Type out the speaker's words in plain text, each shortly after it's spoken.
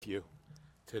You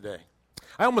today.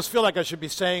 I almost feel like I should be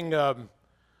saying, I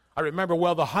remember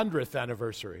well the 100th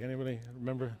anniversary. Anybody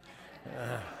remember?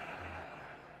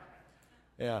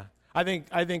 Yeah. I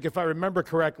think if I remember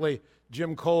correctly,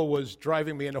 Jim Cole was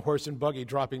driving me in a horse and buggy,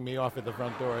 dropping me off at the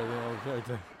front door.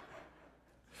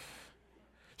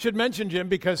 Should mention Jim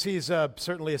because he's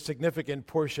certainly a significant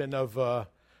portion of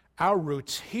our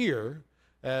roots here,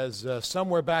 as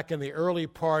somewhere back in the early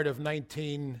part of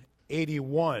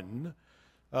 1981,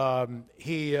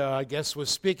 he, I guess, was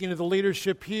speaking to the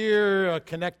leadership here,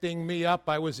 connecting me up.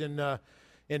 I was in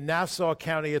Nassau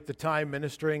County at the time,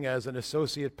 ministering as an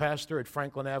associate pastor at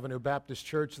Franklin Avenue Baptist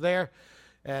Church there.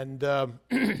 And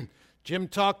Jim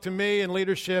talked to me in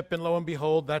leadership, and lo and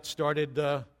behold, that started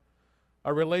a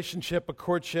relationship, a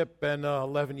courtship, and an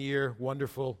 11-year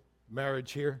wonderful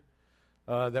marriage here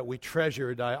that we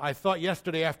treasured. I thought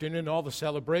yesterday afternoon, all the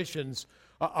celebrations,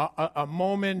 a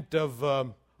moment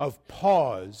of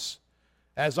pause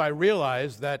as I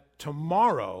realized that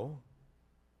tomorrow,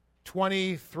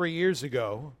 23 years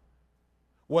ago,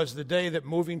 was the day that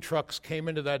moving trucks came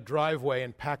into that driveway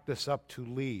and packed us up to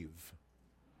leave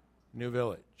New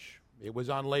Village. It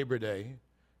was on Labor Day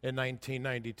in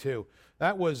 1992.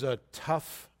 That was a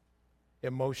tough,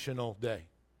 emotional day.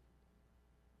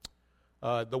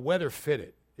 The weather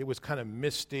fitted. It was kind of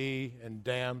misty and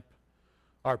damp.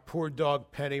 Our poor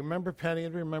dog Penny, remember Penny?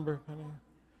 Remember Penny?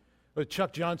 What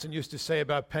Chuck Johnson used to say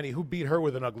about Penny, who beat her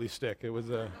with an ugly stick? It was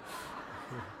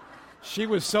she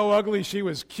was so ugly, she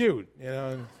was cute, you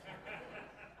know.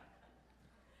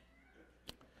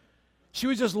 She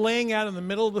was just laying out in the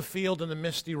middle of the field in the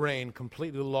misty rain,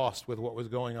 completely lost with what was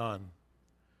going on.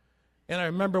 And I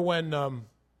remember when the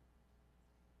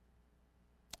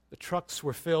trucks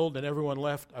were filled and everyone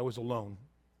left, I was alone.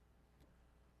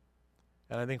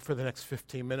 And I think for the next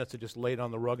 15 minutes, I just laid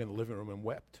on the rug in the living room and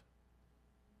wept.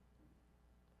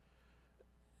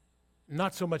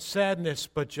 Not so much sadness,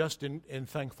 but just in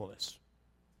thankfulness.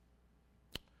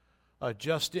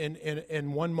 Just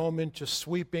in one moment, just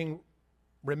sweeping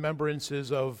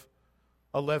remembrances of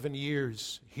 11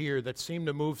 years here that seemed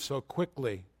to move so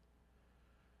quickly.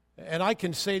 And I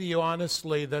can say to you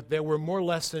honestly that there were more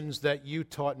lessons that you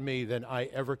taught me than I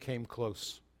ever came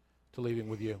close to leaving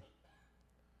with you.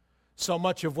 So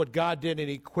much of what God did in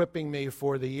equipping me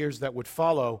for the years that would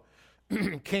follow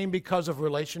came because of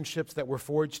relationships that were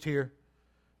forged here,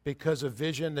 because of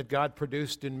vision that God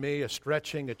produced in me, a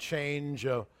stretching, a change,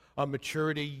 a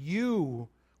maturity. You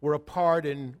were a part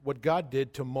in what God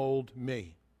did to mold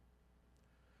me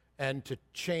and to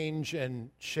change and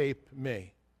shape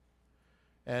me.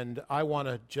 And I want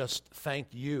to just thank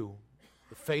you,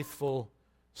 the faithful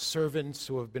servants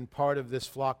who have been part of this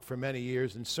flock for many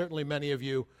years, and certainly many of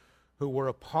you who were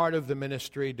a part of the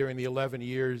ministry during the 11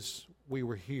 years we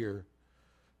were here,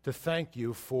 to thank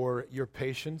you for your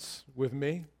patience with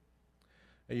me,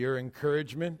 your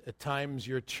encouragement. At times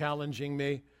you're challenging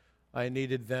me. I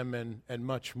needed them and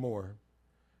much more.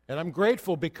 And I'm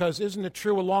grateful because isn't it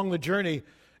true along the journey,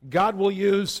 God will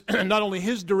use not only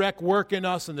His direct work in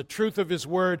us and the truth of His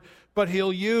Word, but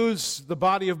He'll use the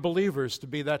body of believers to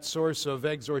be that source of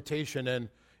exhortation and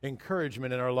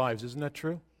encouragement in our lives. Isn't that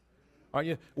true? Aren't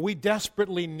you? We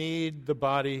desperately need the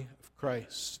body of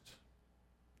Christ.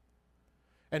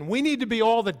 And we need to be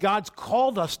all that God's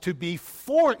called us to be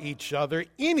for each other,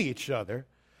 in each other,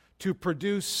 to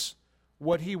produce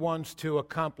what He wants to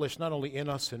accomplish not only in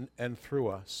us and through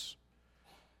us.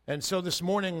 And so this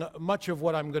morning, much of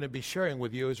what I'm going to be sharing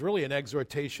with you is really an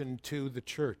exhortation to the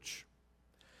church.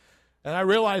 And I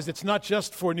realize it's not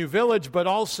just for New Village, but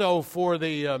also for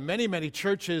the many, many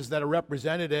churches that are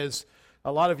represented, as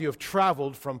a lot of you have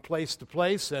traveled from place to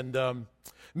place, and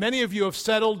many of you have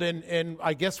settled in,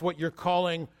 I guess, what you're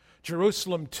calling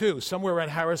Jerusalem 2, somewhere around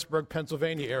Harrisburg,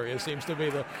 Pennsylvania area seems to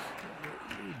be the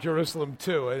Jerusalem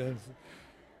 2. It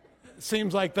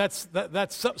seems like that's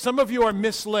some of you are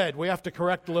misled. We have to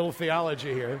correct a little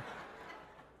theology here.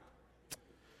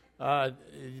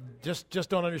 Just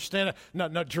don't understand it.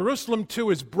 No, Jerusalem 2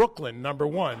 is Brooklyn, number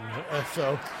 1.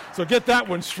 So get that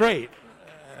one straight.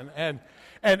 And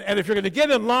if you're going to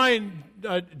get in line,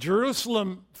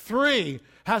 Jerusalem 3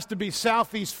 has to be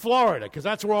southeast Florida, because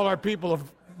that's where all our people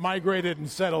have migrated and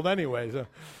settled anyway.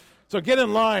 So get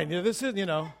in line. This is,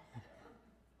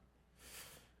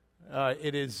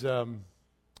 it is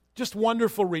just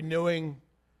wonderful renewing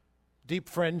deep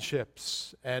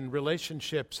friendships and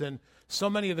relationships. And so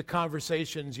many of the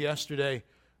conversations yesterday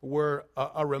were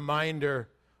a reminder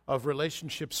of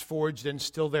relationships forged and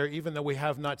still there, even though we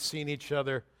have not seen each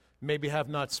other, maybe have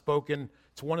not spoken.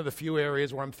 It's one of the few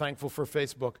areas where I'm thankful for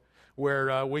Facebook,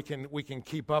 where we can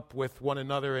keep up with one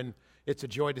another it's a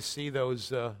joy to see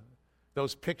those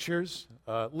pictures.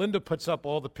 Linda puts up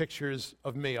all the pictures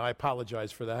of me. I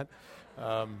apologize for that.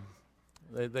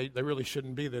 They really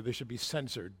shouldn't be there. They should be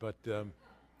censored. But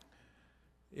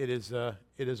it is a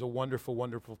wonderful,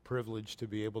 wonderful privilege to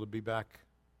be able to be back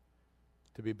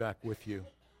with you.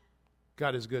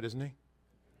 God is good, isn't He?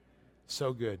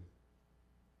 So good.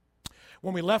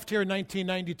 When we left here in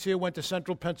 1992, went to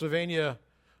Central Pennsylvania,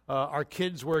 our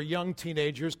kids were young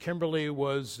teenagers. Kimberly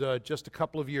was just a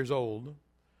couple of years old.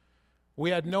 We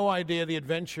had no idea the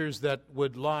adventures that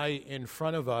would lie in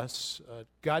front of us.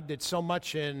 God did so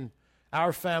much in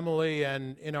our family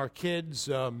and in our kids.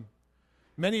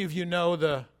 Many of you know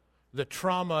the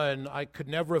trauma, and I could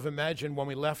never have imagined when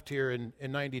we left here in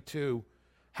 92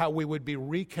 how we would be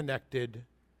reconnected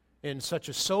in such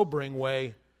a sobering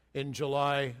way in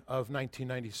July of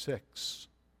 1996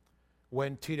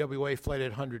 when TWA Flight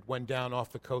 800 went down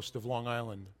off the coast of Long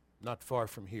Island, not far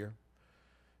from here.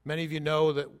 Many of you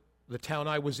know that the town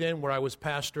I was in, where I was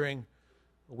pastoring,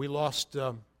 we lost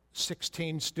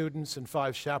 16 students and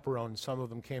 5 chaperones. Some of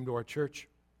them came to our church.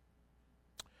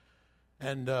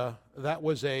 And that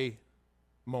was a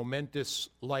momentous,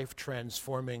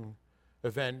 life-transforming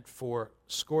event for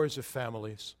scores of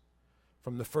families.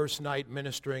 From the first night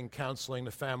ministering, counseling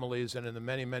the families, and in the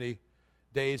many, many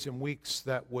days and weeks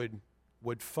that would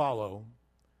follow.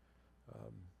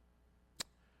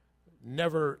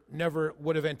 Never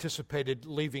would have anticipated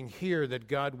leaving here that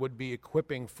God would be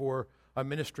equipping for a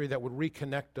ministry that would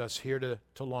reconnect us here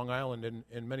to Long Island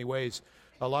in many ways.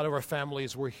 A lot of our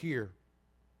families were here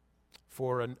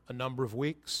for a number of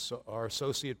weeks. Our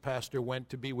associate pastor went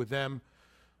to be with them.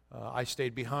 I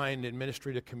stayed behind in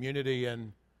ministry to community,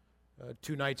 and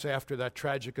 2 nights after that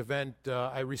tragic event,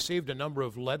 I received a number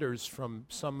of letters from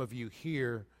some of you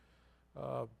here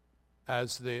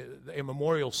as a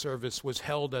memorial service was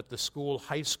held at the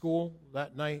high school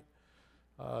that night.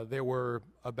 There were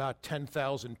about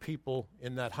 10,000 people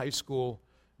in that high school,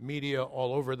 media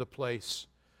all over the place,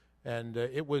 and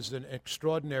it was an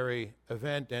extraordinary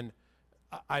event. And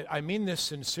I mean this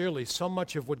sincerely. So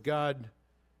much of what God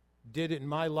did in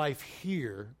my life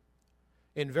here,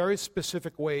 in very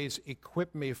specific ways,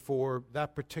 equipped me for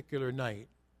that particular night.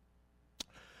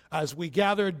 As we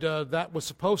gathered, that was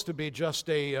supposed to be just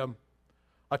a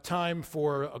time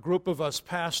for a group of us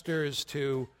pastors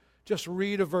to just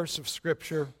read a verse of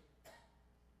Scripture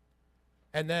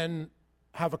and then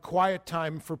have a quiet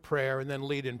time for prayer and then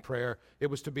lead in prayer. It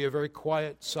was to be a very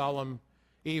quiet, solemn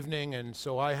evening, and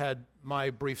so I had my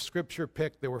brief Scripture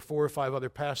picked. There were 4 or 5 other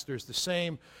pastors the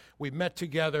same. We met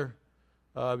together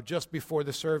just before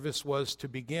the service was to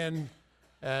begin,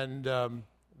 and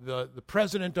the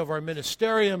president of our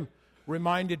ministerium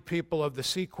reminded people of the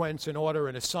sequence and order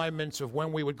and assignments of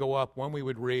when we would go up, when we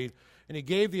would read, and he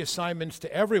gave the assignments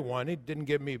to everyone. He didn't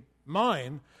give me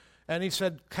mine, and he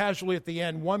said casually at the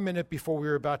end, 1 minute before we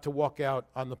were about to walk out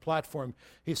on the platform,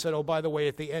 he said, "Oh, by the way,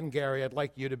 at the end, Gary, I'd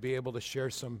like you to be able to share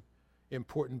some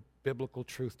important biblical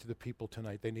truth to the people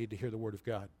tonight. They need to hear the Word of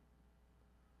God."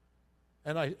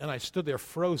 And I stood there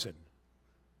frozen.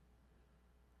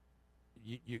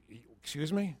 You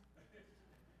excuse me?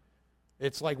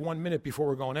 It's like 1 minute before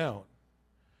we're going out.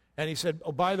 And he said,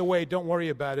 "Oh, by the way, don't worry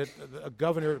about it.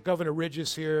 Governor Ridge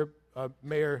is here.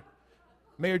 Mayor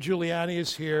Giuliani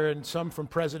is here, and some from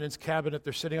President's cabinet.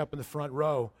 They're sitting up in the front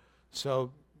row.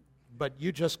 So, but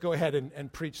you just go ahead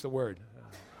and preach the word."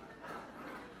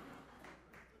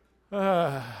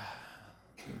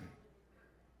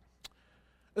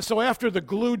 So after the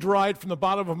glue dried from the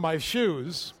bottom of my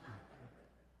shoes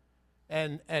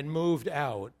and moved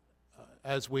out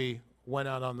as we went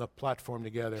out on the platform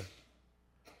together,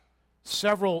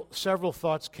 several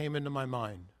thoughts came into my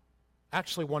mind.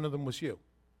 Actually, one of them was you.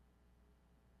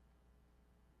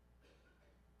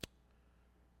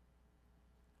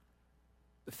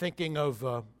 Thinking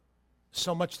of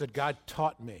so much that God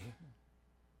taught me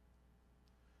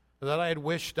that I had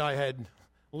wished I had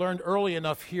learned early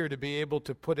enough here to be able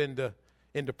to put into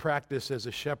practice as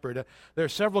a shepherd. There are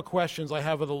several questions I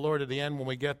have of the Lord at the end when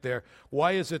we get there.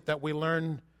 Why is it that we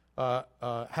learn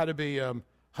how to be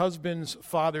husbands,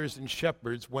 fathers, and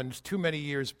shepherds when too many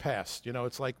years passed? You know,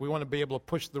 it's like we want to be able to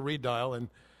push the redial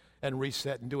and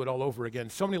reset and do it all over again.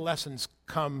 So many lessons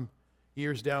come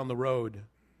years down the road.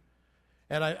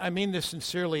 And I mean this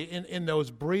sincerely. In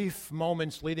those brief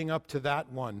moments leading up to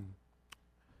that one,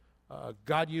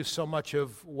 God used so much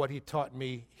of what He taught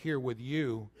me here with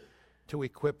you to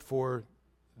equip for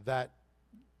that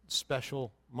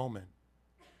special moment.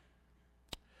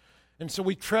 And so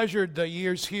we treasured the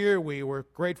years here. We were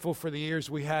grateful for the years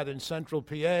we had in Central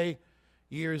PA,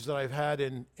 years that I've had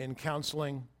in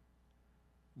counseling,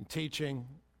 and teaching,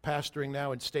 pastoring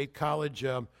now in State College.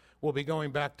 We'll be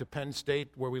going back to Penn State,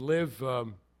 where we live,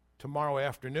 tomorrow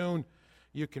afternoon.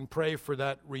 You can pray for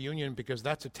that reunion, because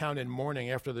that's a town in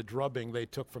mourning after the drubbing they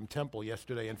took from Temple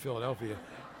yesterday in Philadelphia.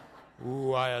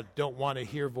 Ooh, I don't want to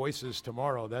hear voices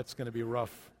tomorrow. That's going to be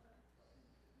rough.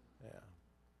 Yeah.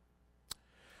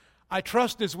 I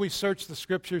trust as we search the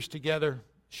Scriptures together,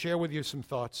 share with you some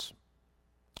thoughts,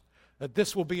 that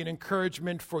this will be an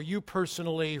encouragement for you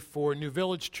personally, for New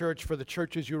Village Church, for the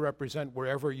churches you represent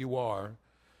wherever you are.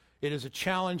 It is a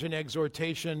challenge and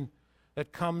exhortation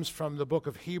that comes from the book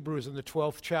of Hebrews in the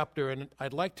 12th chapter, and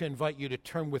I'd like to invite you to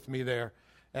turn with me there.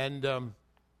 And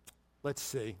let's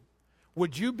see.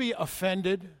 Would you be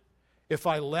offended if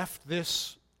I left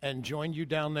this and joined you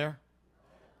down there?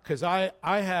 Because I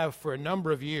have, for a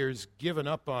number of years, given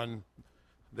up on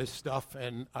this stuff,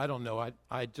 and I don't know,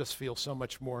 I just feel so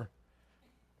much more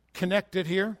connected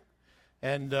here.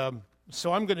 And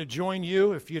so I'm going to join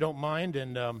you, if you don't mind,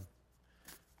 and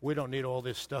we don't need all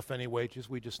this stuff anyway,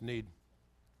 we just need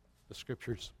the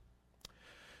Scriptures.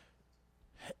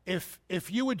 If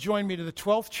you would join me to the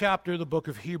 12th chapter of the book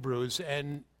of Hebrews,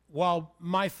 and while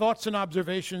my thoughts and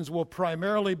observations will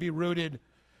primarily be rooted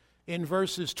in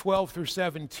verses 12 through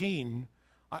 17,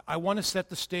 I want to set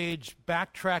the stage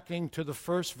backtracking to the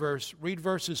first verse, read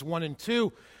verses 1 and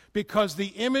 2, because the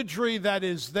imagery that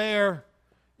is there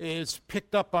is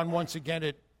picked up on once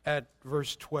again at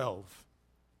verse 12.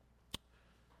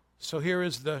 So here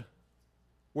is the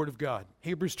Word of God.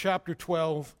 Hebrews chapter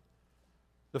 12,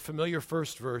 the familiar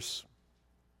first verse.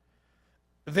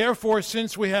 Therefore,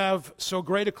 since we have so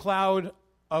great a cloud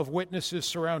of witnesses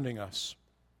surrounding us,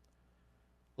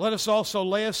 let us also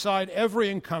lay aside every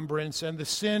encumbrance and the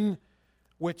sin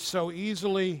which so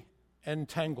easily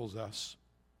entangles us.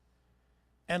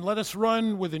 And let us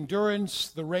run with endurance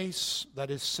the race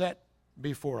that is set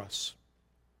before us,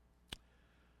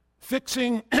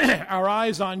 fixing our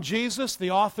eyes on Jesus,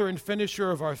 the author and finisher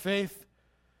of our faith,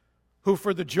 who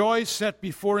for the joy set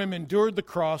before him endured the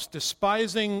cross,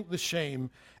 despising the shame,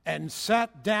 and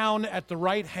sat down at the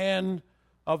right hand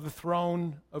of the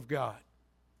throne of God.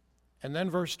 And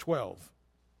then verse 12.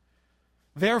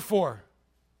 Therefore,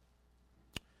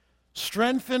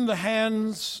 strengthen the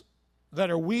hands that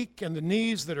are weak and the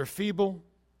knees that are feeble.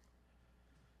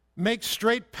 Make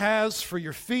straight paths for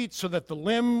your feet, so that the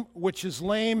limb which is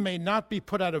lame may not be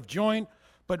put out of joint,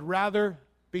 but rather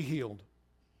be healed.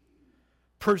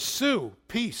 Pursue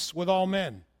peace with all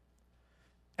men,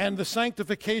 and the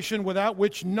sanctification without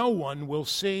which no one will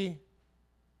see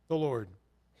the Lord.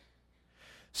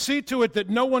 See to it that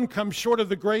no one comes short of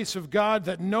the grace of God,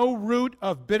 that no root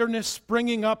of bitterness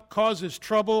springing up causes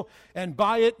trouble, and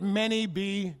by it many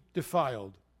be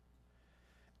defiled.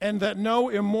 And that no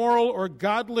immoral or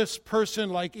godless person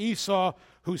like Esau,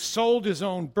 who sold his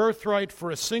own birthright for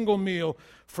a single meal,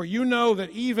 for you know that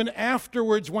even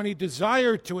afterwards, when he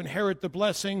desired to inherit the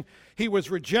blessing, he was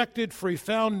rejected, for he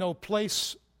found no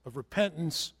place of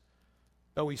repentance,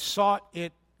 though he sought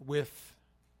it with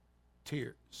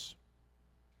tears.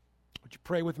 Would you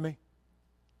pray with me?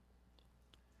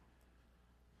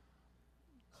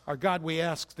 Our God, we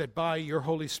ask that by your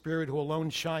Holy Spirit, who alone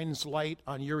shines light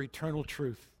on your eternal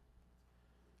truth,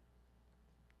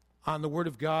 on the Word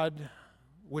of God,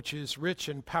 which is rich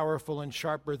and powerful and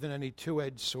sharper than any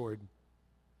two-edged sword,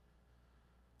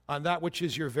 on that which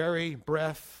is your very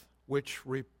breath, which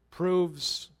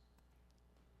reproves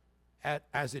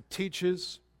as it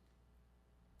teaches,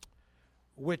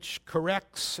 which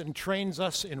corrects and trains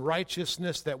us in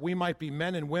righteousness, that we might be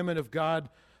men and women of God,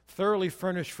 thoroughly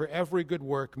furnished for every good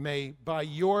work. May, by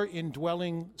your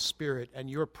indwelling Spirit and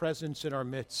your presence in our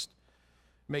midst,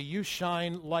 may you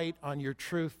shine light on your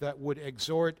truth that would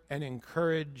exhort and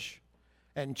encourage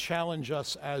and challenge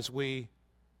us as we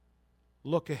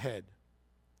look ahead.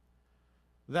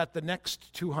 That the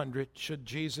next 200, should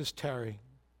Jesus tarry,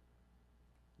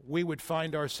 we would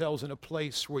find ourselves in a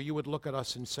place where you would look at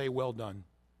us and say, well done.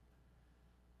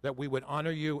 That we would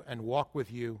honor you and walk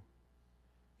with you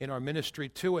in our ministry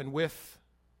to and with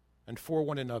and for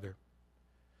one another.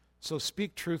 So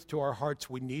speak truth to our hearts.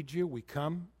 We need you. We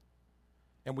come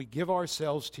and we give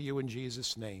ourselves to you in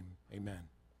Jesus' name. Amen.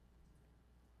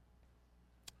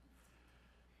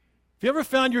 Have you ever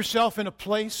found yourself in a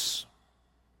place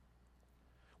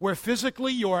where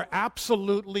physically you are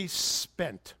absolutely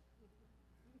spent,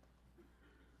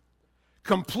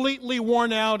 completely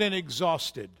worn out and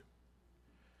exhausted,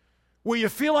 where you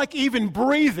feel like even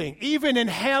breathing, even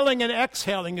inhaling and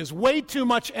exhaling is way too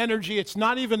much energy, it's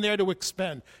not even there to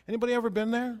expend? Anybody ever been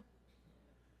there?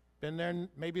 Been there,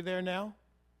 maybe there now?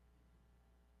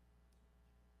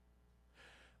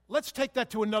 let's take that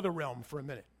to another realm for a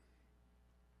minute.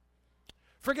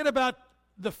 Forget about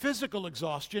the physical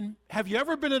exhaustion. Have you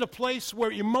ever been in a place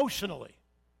where emotionally,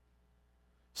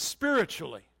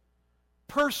 spiritually,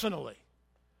 personally,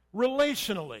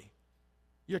 relationally,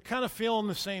 you're kind of feeling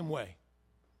the same way?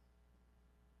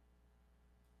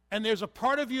 And there's a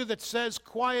part of you that says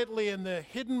quietly in the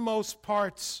hiddenmost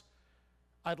parts,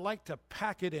 I'd like to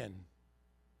pack it in.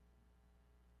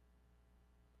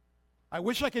 I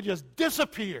wish I could just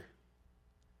disappear,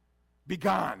 be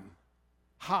gone,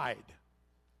 hide,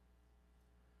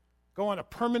 go on a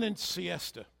permanent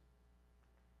siesta.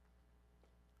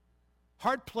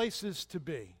 Hard places to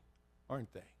be,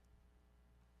 aren't they?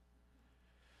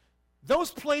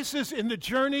 Those places in the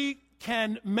journey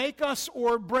can make us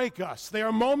or break us. They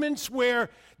are moments where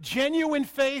genuine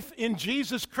faith in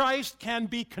Jesus Christ can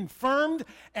be confirmed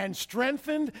and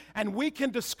strengthened, and we can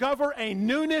discover a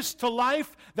newness to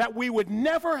life that we would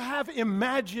never have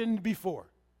imagined before.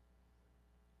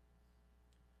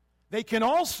 They can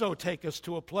also take us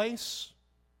to a place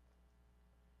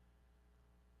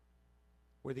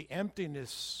where the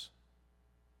emptiness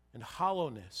and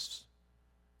hollowness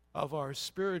of our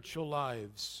spiritual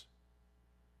lives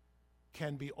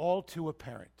can be all too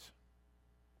apparent.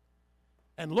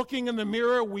 And looking in the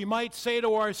mirror, we might say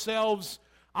to ourselves,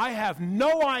 I have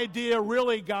no idea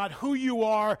really, God, who you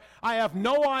are. I have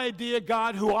no idea,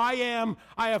 God, who I am.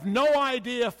 I have no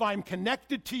idea if I'm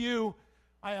connected to you.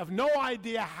 I have no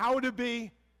idea how to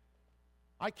be.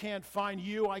 I can't find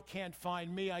you. I can't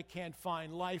find me. I can't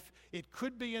find life. It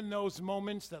could be in those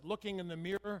moments that looking in the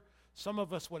mirror, some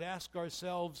of us would ask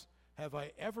ourselves, have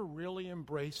I ever really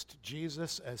embraced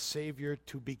Jesus as Savior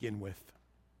to begin with?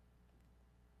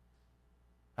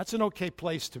 That's an okay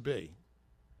place to be.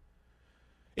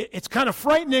 It's kind of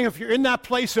frightening if you're in that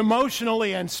place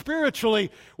emotionally and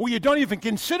spiritually where you don't even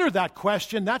consider that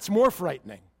question. That's more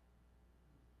frightening.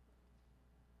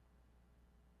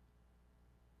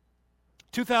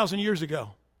 2,000 years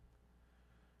ago,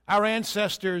 our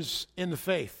ancestors in the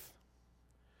faith,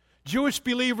 Jewish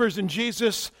believers in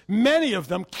Jesus, many of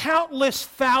them, countless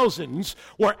thousands,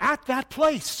 were at that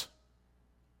place.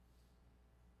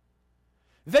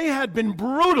 They had been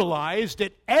brutalized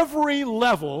at every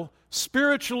level,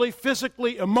 spiritually,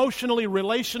 physically, emotionally,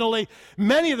 relationally.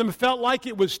 Many of them felt like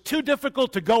it was too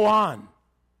difficult to go on.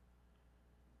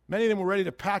 Many of them were ready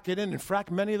to pack it in. In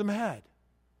fact, many of them had.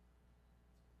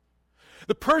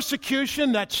 The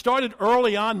persecution that started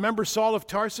early on, remember Saul of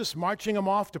Tarsus marching him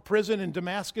off to prison in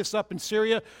Damascus up in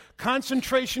Syria?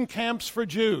 Concentration camps for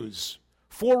Jews,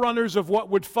 forerunners of what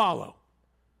would follow.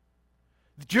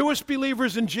 The Jewish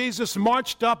believers in Jesus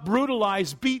marched up,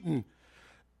 brutalized, beaten.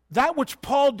 That which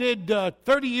Paul did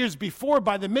 30 years before,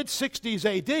 by the mid-60s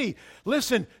AD,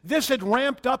 listen, this had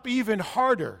ramped up even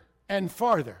harder and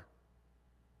farther.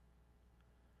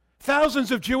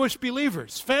 Thousands of Jewish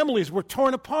believers, families were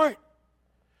torn apart.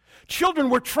 Children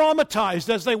were traumatized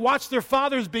as they watched their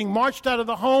fathers being marched out of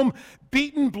the home,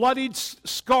 beaten, bloodied,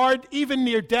 scarred, even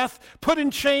near death, put in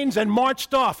chains and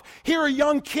marched off. Here are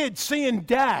young kids seeing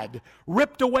dad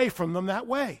ripped away from them that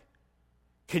way.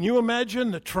 Can you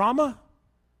imagine the trauma?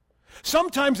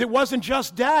 Sometimes it wasn't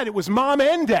just dad, it was mom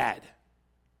and dad.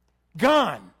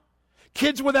 Gone.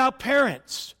 Kids without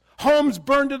parents. Homes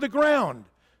burned to the ground.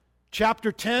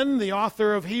 Chapter 10, the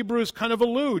author of Hebrews kind of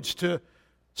alludes to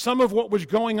some of what was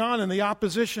going on in the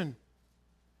opposition.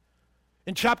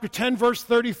 In chapter 10, verse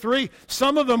 33,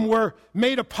 some of them were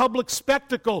made a public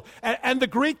spectacle. And the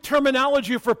Greek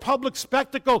terminology for public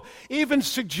spectacle even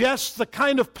suggests the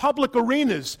kind of public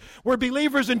arenas where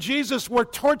believers in Jesus were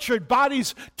tortured,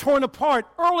 bodies torn apart.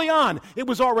 Early on, it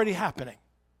was already happening.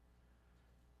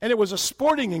 And it was a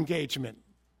sporting engagement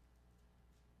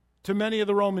to many of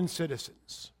the Roman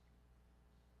citizens.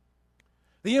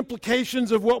 The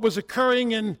implications of what was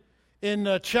occurring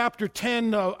in chapter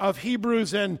 10 of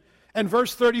Hebrews and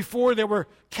verse 34, there were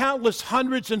countless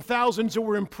hundreds and thousands who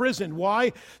were imprisoned.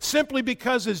 Why? Simply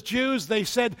because as Jews they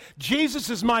said, Jesus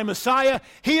is my Messiah,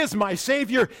 He is my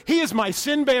Savior, He is my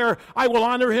sin bearer, I will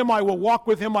honor Him, I will walk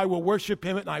with Him, I will worship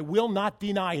Him, and I will not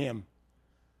deny Him.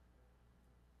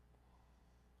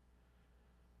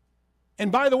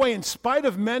 And by the way, in spite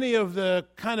of many of the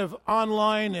kind of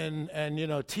online and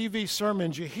TV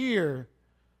sermons you hear,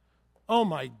 oh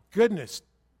my goodness,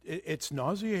 it's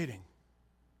nauseating.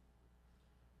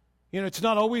 It's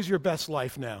not always your best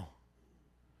life now.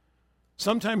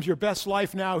 Sometimes your best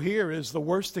life now here is the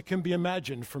worst that can be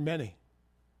imagined for many.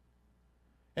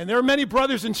 And there are many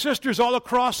brothers and sisters all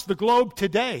across the globe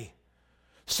today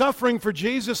suffering for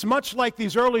Jesus, much like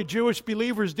these early Jewish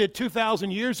believers did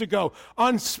 2,000 years ago.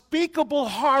 Unspeakable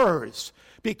horrors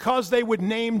because they would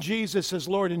name Jesus as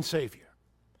Lord and Savior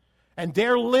and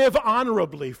dare live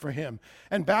honorably for him.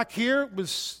 And back here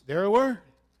there they were.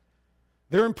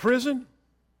 They're in prison.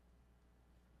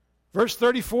 Verse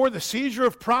 34, the seizure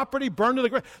of property, burned to the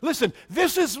ground. Listen,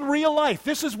 this is real life.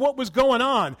 This is what was going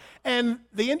on. And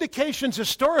the indications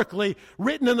historically,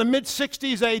 written in the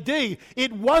mid-60s AD,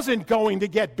 it wasn't going to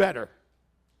get better.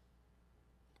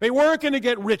 They weren't going to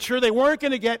get richer. They weren't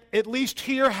going to get, at least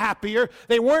here, happier.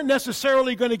 They weren't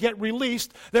necessarily going to get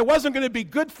released. There wasn't going to be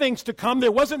good things to come.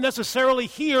 There wasn't necessarily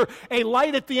here a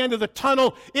light at the end of the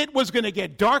tunnel. It was going to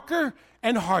get darker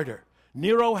and harder.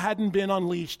 Nero hadn't been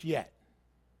unleashed yet.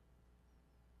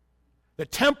 The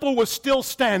temple was still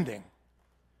standing.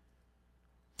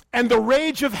 And the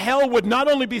rage of hell would not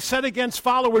only be set against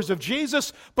followers of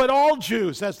Jesus, but all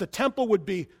Jews, as the temple would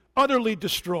be utterly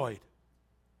destroyed.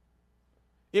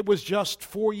 It was just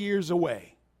 4 years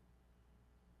away.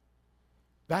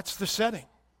 That's the setting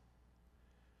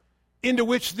into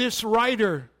which this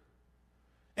writer,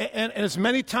 and as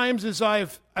many times as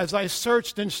I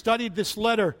searched and studied this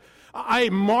letter, I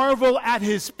marvel at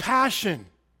his passion.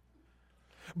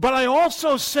 But I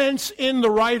also sense in the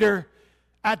writer,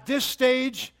 at this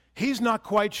stage, he's not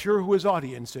quite sure who his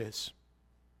audience is.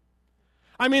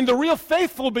 I mean, the real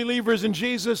faithful believers in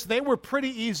Jesus, they were pretty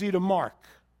easy to mark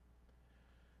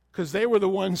because they were the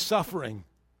ones suffering.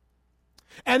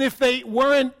 And if they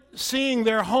weren't seeing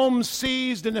their homes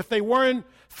seized, and if they weren't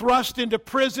thrust into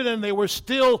prison and they were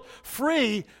still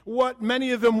free, what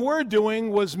many of them were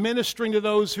doing was ministering to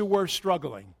those who were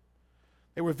struggling.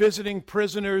 They were visiting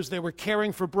prisoners. They were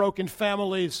caring for broken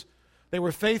families. They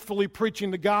were faithfully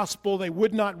preaching the gospel. They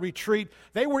would not retreat.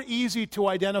 They were easy to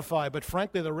identify, but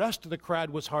frankly, the rest of the crowd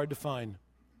was hard to find.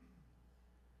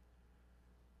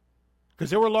 Because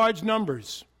there were large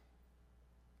numbers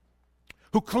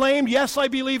who claimed, yes, I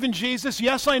believe in Jesus.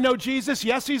 Yes, I know Jesus.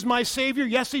 Yes, he's my Savior.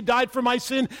 Yes, he died for my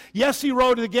sin. Yes, he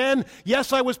rose again.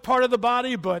 Yes, I was part of the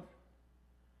body, but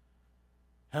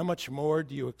how much more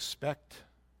do you expect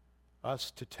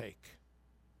us to take?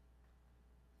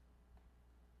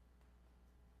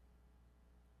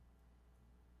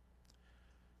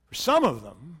 For some of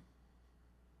them,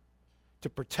 to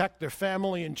protect their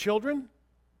family and children,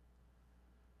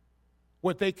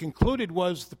 what they concluded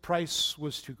was the price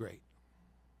was too great.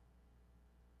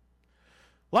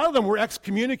 A lot of them were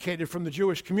excommunicated from the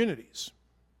Jewish communities.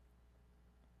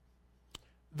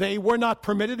 They were not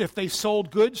permitted, if they sold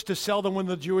goods, to sell them in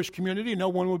the Jewish community. No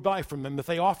one would buy from them. If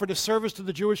they offered a service to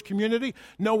the Jewish community,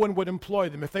 no one would employ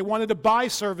them. If they wanted to buy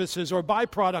services or buy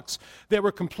products, they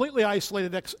were completely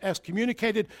isolated,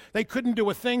 excommunicated. They couldn't do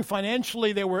a thing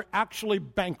financially. They were actually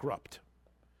bankrupt.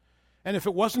 And if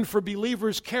it wasn't for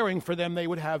believers caring for them, they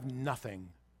would have nothing.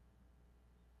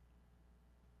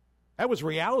 That was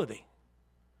reality.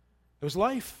 It was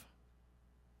life.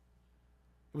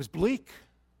 It was bleak.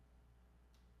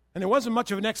 And there wasn't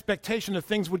much of an expectation that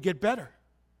things would get better.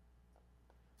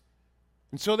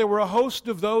 And so there were a host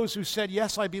of those who said,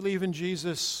 yes, I believe in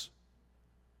Jesus,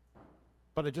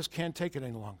 but I just can't take it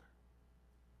any longer.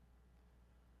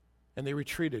 And they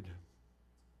retreated.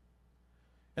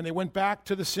 And they went back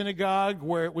to the synagogue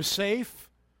where it was safe,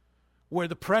 where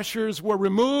the pressures were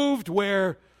removed,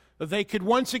 where they could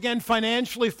once again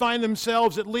financially find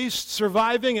themselves at least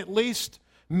surviving, at least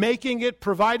making it,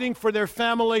 providing for their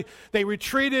family. They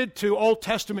retreated to Old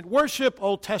Testament worship,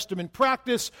 Old Testament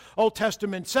practice, Old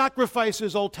Testament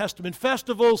sacrifices, Old Testament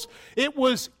festivals. It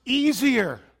was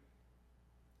easier.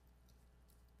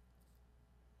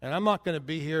 And I'm not going to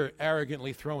be here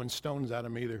arrogantly throwing stones at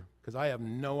them either, because I have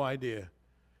no idea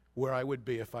where I would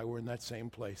be if I were in that same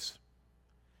place.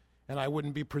 And I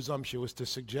wouldn't be presumptuous to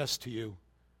suggest to you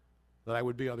that I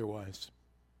would be otherwise.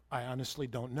 I honestly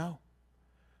don't know.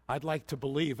 I'd like to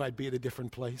believe I'd be at a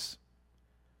different place.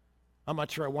 I'm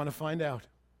not sure I want to find out.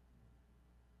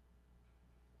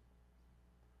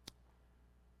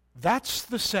 That's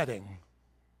the setting.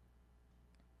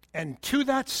 And to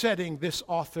that setting, this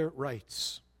author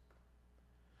writes.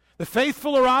 The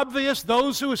faithful are obvious.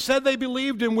 Those who said they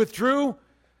believed and withdrew,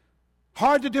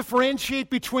 hard to differentiate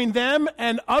between them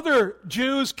and other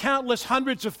Jews, countless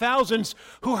hundreds of thousands,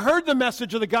 who heard the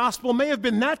message of the gospel, may have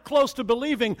been that close to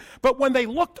believing, but when they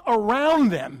looked around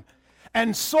them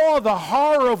and saw the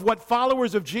horror of what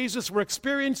followers of Jesus were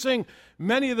experiencing,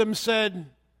 many of them said,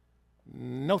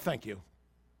 no thank you.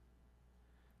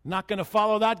 Not going to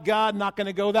follow that God, not going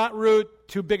to go that route,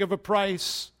 too big of a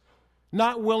price.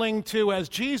 Not willing to, as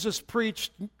Jesus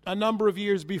preached a number of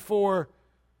years before,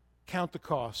 count the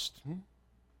cost.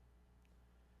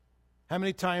 How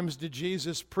many times did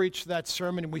Jesus preach that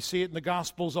sermon? We see it in the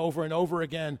Gospels over and over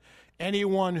again.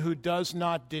 Anyone who does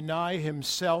not deny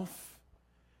himself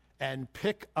and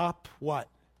pick up what?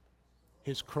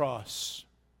 His cross.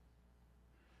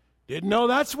 Didn't know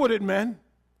that's what it meant.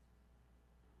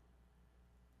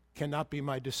 Cannot be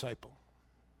my disciple.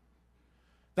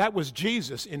 That was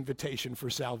Jesus' invitation for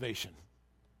salvation.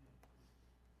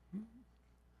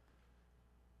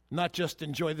 Not just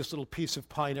enjoy this little piece of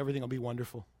pie and everything will be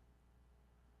wonderful.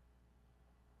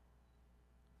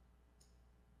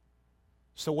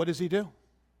 So what does he do?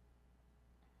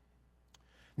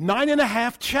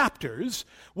 9.5 chapters.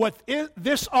 What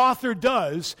this author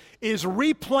does is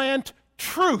replant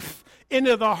truth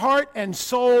into the heart and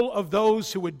soul of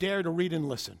those who would dare to read and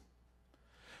listen.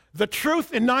 The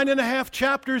truth in 9.5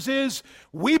 chapters is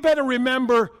we better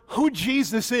remember who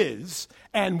Jesus is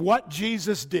and what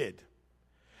Jesus did.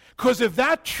 Because if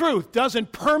that truth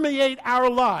doesn't permeate our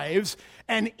lives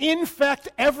and infect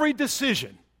every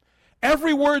decision,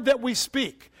 every word that we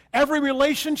speak, every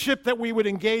relationship that we would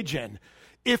engage in,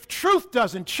 if truth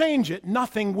doesn't change it,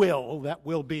 nothing will that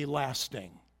will be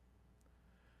lasting.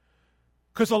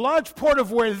 Because a large part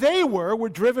of where they were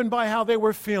driven by how they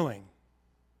were feeling.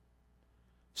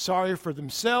 Sorry for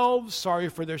themselves, sorry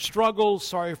for their struggles,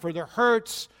 sorry for their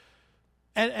hurts,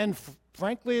 and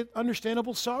frankly,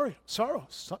 understandable sorrow.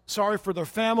 Sorry for their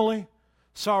family,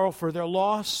 sorrow for their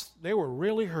loss. They were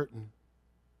really hurting.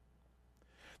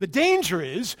 The danger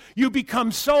is you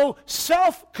become so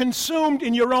self-consumed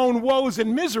in your own woes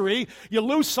and misery, you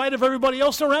lose sight of everybody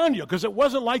else around you because it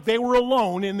wasn't like they were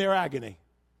alone in their agony.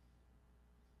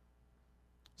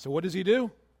 So what does he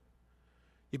do?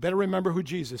 You better remember who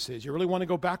Jesus is. You really want to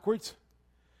go backwards?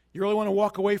 You really want to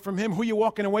walk away from him? Who are you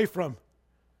walking away from?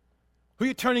 Who are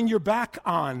you turning your back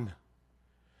on?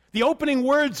 The opening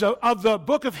words of the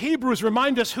book of Hebrews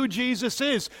remind us who Jesus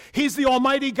is. He's the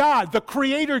Almighty God, the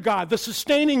Creator God, the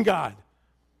sustaining God.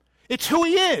 It's who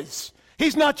he is.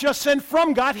 He's not just sent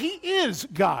from God, he is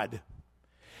God.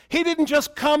 He didn't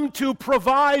just come to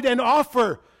provide and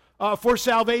offer for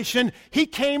salvation. He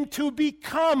came to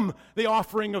become the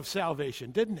offering of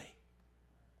salvation, didn't he?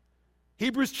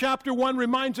 Hebrews chapter 1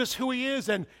 reminds us who he is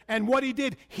and what he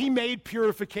did. He made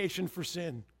purification for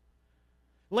sin.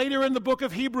 Later in the book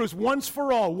of Hebrews, once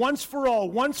for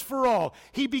all,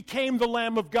 he became the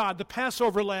Lamb of God, the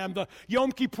Passover lamb, the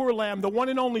Yom Kippur lamb, the one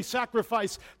and only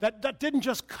sacrifice that didn't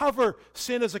just cover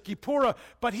sin as a kippurah,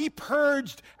 but he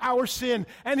purged our sin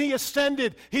and he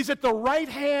ascended. He's at the right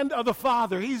hand of the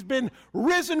Father. He's been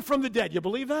risen from the dead. You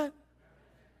believe that?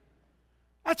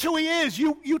 That's who he is.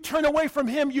 You turn away from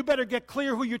him, you better get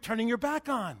clear who you're turning your back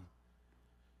on.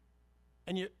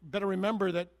 And you better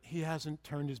remember that he hasn't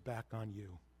turned his back on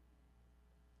you.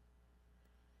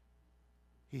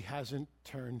 He hasn't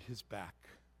turned his back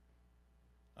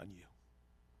on you.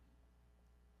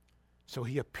 So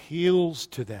he appeals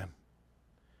to them.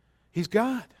 He's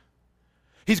God.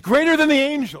 He's greater than the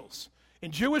angels.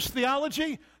 In Jewish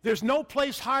theology, there's no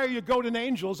place higher you go than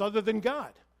angels other than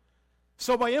God.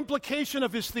 So by implication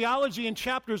of his theology in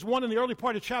chapters 1 and the early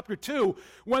part of chapter 2,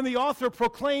 when the author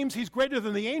proclaims he's greater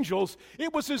than the angels,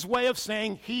 it was his way of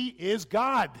saying he is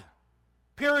God.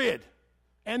 Period.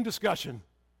 End discussion.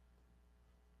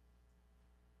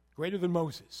 Greater than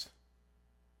Moses.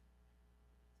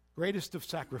 Greatest of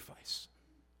sacrifice.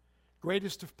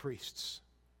 Greatest of priests.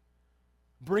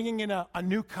 Bringing in a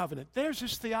new covenant. There's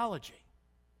his theology.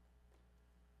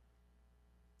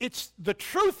 It's the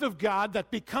truth of God that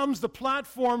becomes the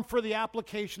platform for the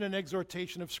application and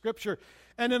exhortation of Scripture.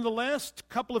 And in the last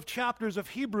couple of chapters of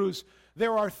Hebrews,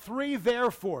 there are 3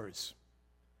 therefores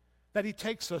that he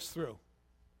takes us through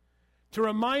to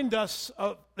remind us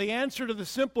of the answer to the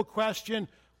simple question,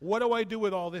 what do I do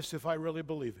with all this if I really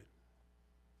believe it?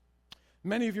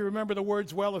 Many of you remember the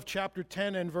words well of chapter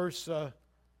 10 and verse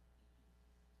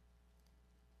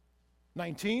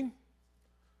 19.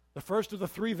 The first of the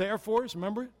 3 therefores,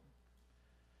 remember it?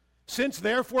 Since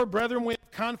therefore, brethren, we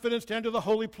have confidence to enter the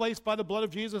holy place by the blood of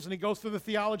Jesus, and he goes through the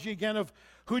theology again of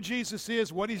who Jesus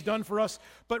is, what he's done for us.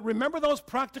 But remember those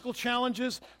practical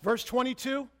challenges? Verse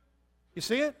 22, you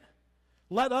see it?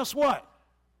 Let us what?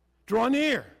 Draw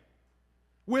near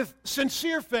with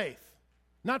sincere faith,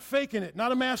 not faking it,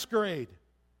 not a masquerade,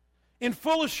 in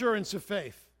full assurance of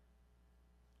faith.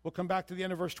 We'll come back to the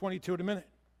end of verse 22 in a minute.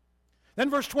 Then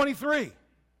verse 23.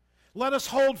 Let us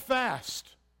hold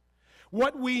fast.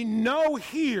 What we know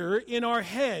here in our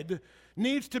head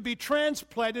needs to be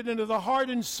transplanted into the heart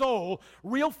and soul.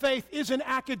 Real faith isn't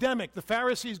academic. The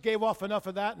Pharisees gave off enough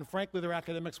of that, and frankly, their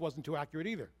academics wasn't too accurate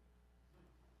either.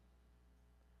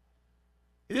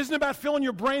 It isn't about filling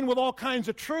your brain with all kinds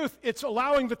of truth. It's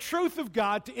allowing the truth of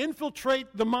God to infiltrate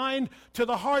the mind to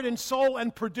the heart and soul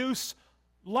and produce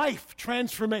life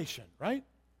transformation, right?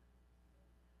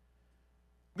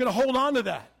 I'm going to hold on to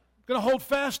that. I'm going to hold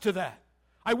fast to that.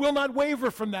 I will not waver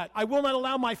from that. I will not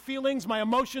allow my feelings, my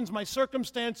emotions, my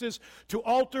circumstances to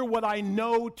alter what I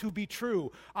know to be true.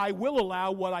 I will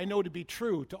allow what I know to be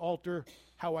true to alter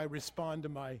how I respond to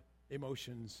my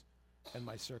emotions and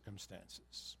my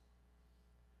circumstances.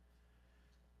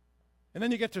 And then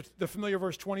you get to the familiar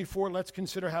verse 24. Let's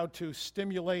consider how to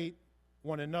stimulate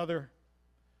one another.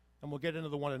 And we'll get into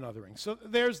the one anothering. So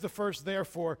there's the first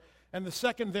therefore. And the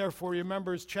second therefore,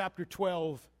 remember, is chapter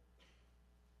 12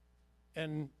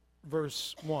 and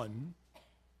verse 1.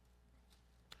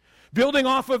 Building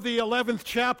off of the 11th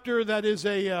chapter, that is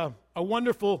a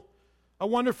wonderful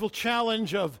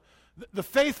challenge of the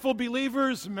faithful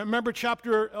believers. Remember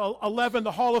chapter 11,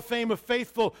 the Hall of Fame of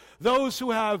Faithful. Those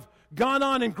who have gone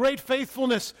on in great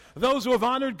faithfulness, those who have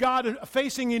honored God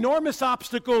facing enormous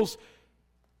obstacles,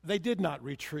 they did not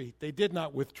retreat. They did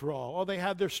not withdraw. Oh, they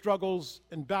had their struggles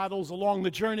and battles along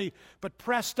the journey, but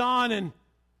pressed on. And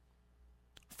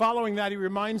following that, he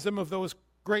reminds them of those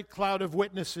great cloud of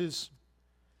witnesses.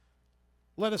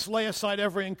 Let us lay aside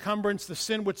every encumbrance, the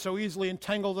sin which so easily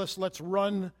entangled us. Let's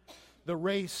run the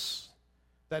race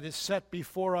that is set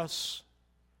before us.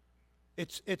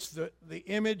 It's the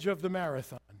image of the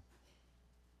marathon.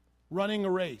 Running a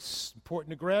race.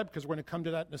 Important to grab because we're going to come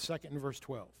to that in a second in verse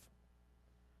 12.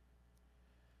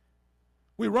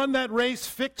 We run that race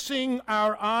fixing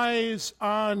our eyes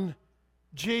on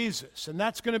Jesus. And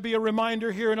that's going to be a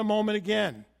reminder here in a moment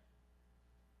again.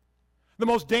 The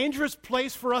most dangerous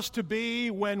place for us to be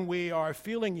when we are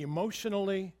feeling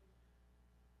emotionally,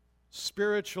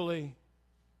 spiritually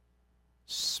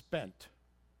spent.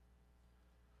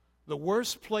 The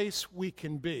worst place we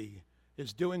can be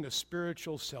is doing a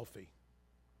spiritual selfie. You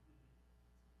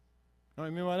know what I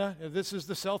mean by that? This is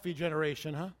the selfie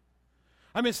generation, huh?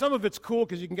 I mean, some of it's cool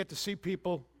because you can get to see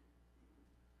people,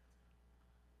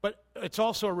 but it's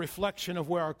also a reflection of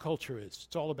where our culture is.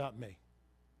 It's all about me.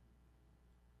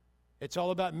 It's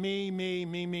all about me, me,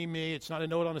 me, me, me. It's not a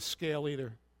note on a scale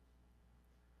either.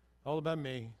 All about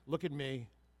me. Look at me.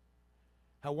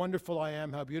 How wonderful I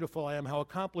am, how beautiful I am, how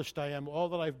accomplished I am, all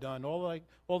that I've done, all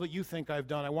that you think I've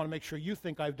done. I want to make sure you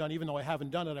think I've done, even though I haven't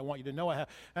done it. I want you to know I have.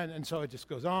 And so it just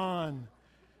goes on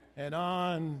and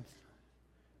on.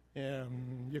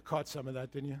 You caught some of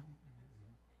that, didn't you?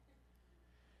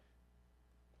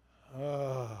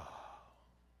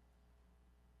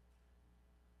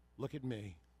 Look at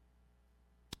me.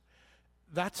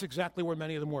 That's exactly where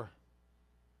many of them were.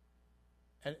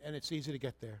 And it's easy to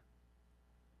get there.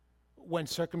 When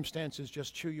circumstances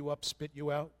just chew you up, spit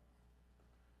you out,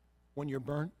 when you're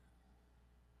burnt,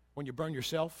 when you burn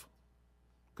yourself,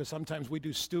 because sometimes we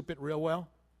do stupid real well,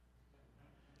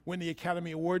 win the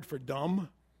Academy Award for dumb.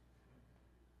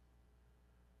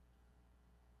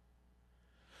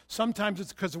 Sometimes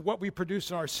it's because of what we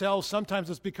produce in ourselves. Sometimes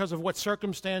it's because of what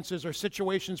circumstances or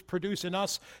situations produce in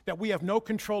us that we have no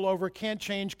control over, can't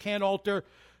change, can't alter.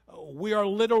 We are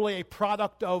literally a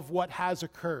product of what has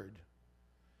occurred.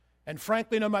 And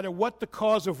frankly, no matter what the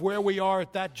cause of where we are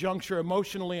at that juncture,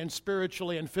 emotionally and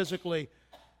spiritually and physically,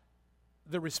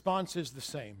 the response is the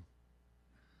same.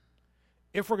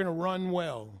 If we're going to run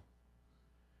well,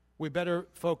 we better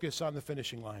focus on the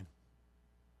finishing line.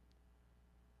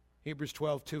 Hebrews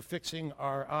 12:2, fixing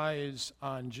our eyes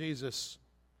on Jesus,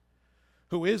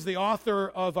 who is the author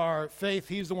of our faith.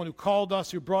 He's the one who called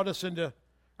us, who brought us into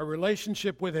a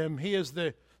relationship with him. He is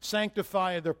the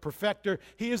sanctifier, the perfecter.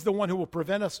 He is the one who will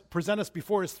present us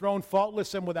before his throne,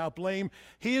 faultless and without blame.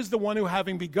 He is the one who,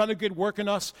 having begun a good work in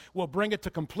us, will bring it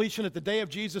to completion at the day of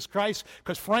Jesus Christ,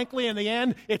 because frankly, in the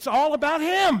end, it's all about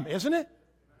him, isn't it?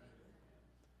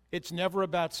 It's never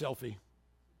about selfie.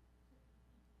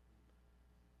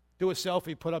 Do a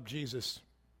selfie, put up Jesus.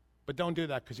 But don't do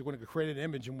that, because you're going to create an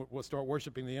image and we'll start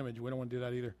worshiping the image. We don't want to do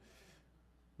that either.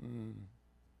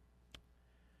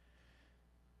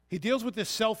 He deals with this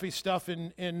selfie stuff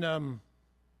in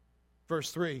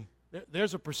verse 3.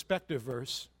 There's a perspective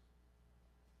verse.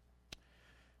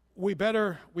 We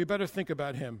better think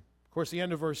about him. Of course, the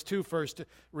end of verse 2 first.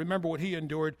 Remember what he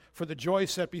endured. For the joy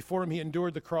set before him, he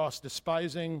endured the cross,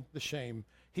 despising the shame.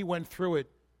 He went through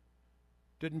it,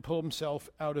 didn't pull himself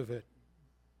out of it.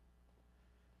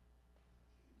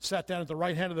 sat down at the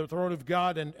right hand of the throne of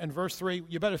God. And verse 3,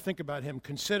 you better think about him.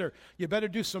 Consider. You better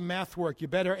do some math work. You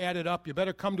better add it up. You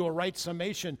better come to a right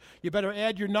summation. You better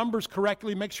add your numbers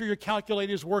correctly. Make sure your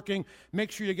calculator is working.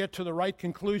 Make sure you get to the right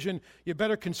conclusion. You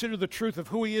better consider the truth of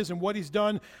who he is and what he's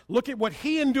done. Look at what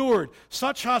he endured.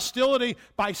 Such hostility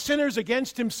by sinners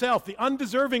against himself, the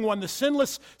undeserving one, the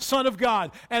sinless Son of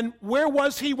God. And where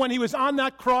was he when he was on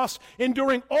that cross,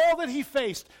 enduring all that he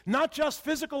faced? Not just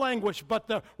physical anguish, but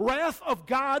the wrath of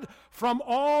God from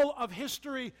all of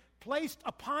history placed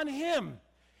upon him.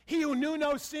 He who knew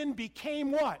no sin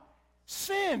became what?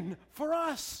 Sin for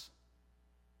us.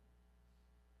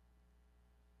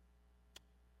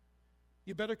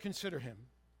 You better consider him.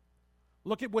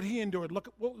 Look at what he endured. Look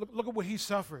at what he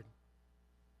suffered.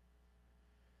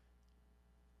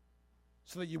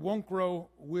 So that you won't grow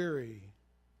weary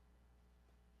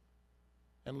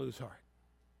and lose heart.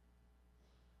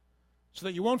 So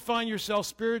that you won't find yourself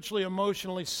spiritually,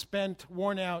 emotionally spent,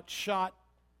 worn out, shot,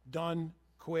 done,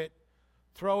 quit,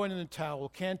 throw it in the towel,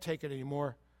 can't take it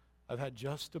anymore. I've had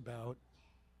just about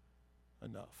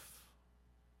enough.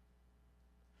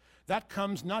 That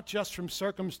comes not just from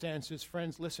circumstances,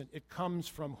 friends, listen, it comes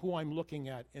from who I'm looking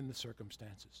at in the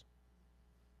circumstances.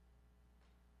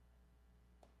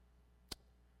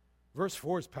 Verse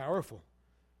 4 is powerful.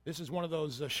 This is one of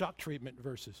those shock treatment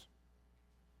verses.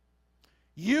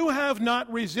 You have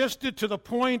not resisted to the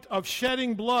point of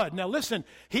shedding blood. Now listen,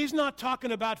 he's not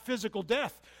talking about physical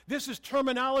death. This is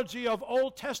terminology of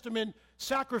Old Testament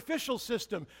sacrificial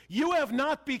system. You have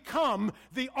not become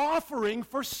the offering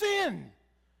for sin.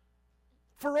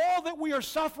 For all that we are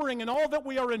suffering and all that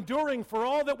we are enduring, for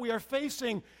all that we are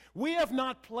facing, we have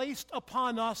not placed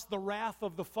upon us the wrath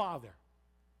of the Father.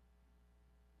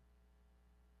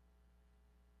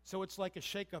 So it's like a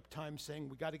shake-up time saying,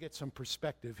 we got to get some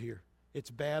perspective here. It's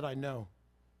bad, I know.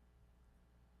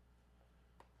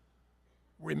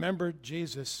 Remember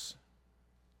Jesus,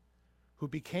 who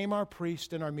became our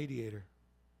priest and our mediator.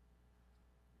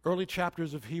 Early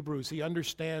chapters of Hebrews, he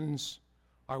understands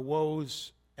our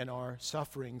woes and our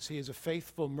sufferings. He is a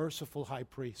faithful, merciful high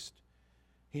priest.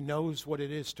 He knows what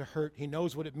it is to hurt. He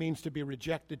knows what it means to be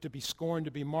rejected, to be scorned,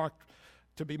 to be mocked.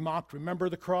 Remember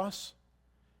the cross?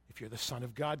 If you're the Son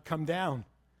of God, come down.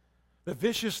 The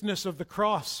viciousness of the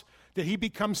cross. Did he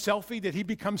become selfie? Did he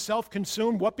become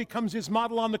self-consumed? What becomes his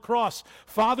model on the cross?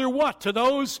 Father, what? To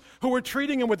those who were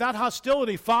treating him with that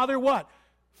hostility, Father, what?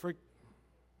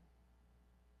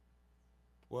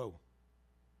 Whoa.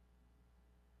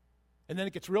 And then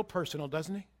it gets real personal,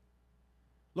 doesn't he?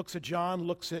 Looks at John,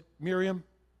 looks at Miriam,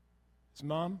 his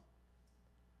mom.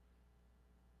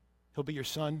 He'll be your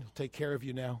son. He'll take care of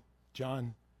you now.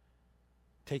 John,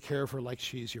 take care of her like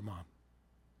she's your mom.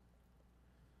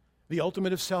 The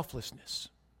ultimate of selflessness.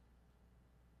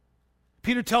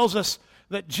 Peter tells us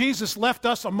that Jesus left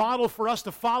us a model for us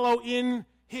to follow in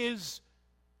his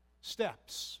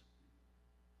steps.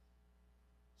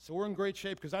 So we're in great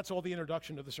shape because that's all the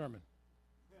introduction to the sermon.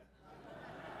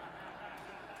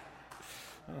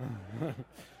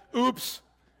 Oops.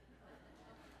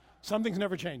 Some things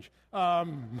never change. I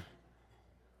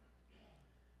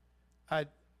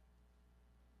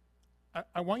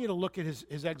want you to look at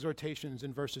his exhortations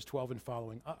in verses 12 and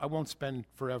following. I won't spend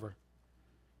forever.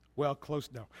 Well, close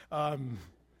now.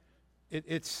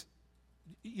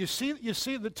 You see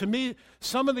that to me,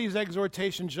 some of these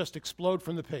exhortations just explode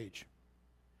from the page.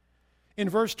 In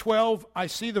verse 12, I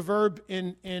see the verb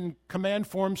in command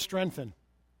form, strengthen.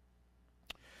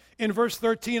 In verse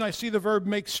 13, I see the verb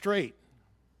make straight.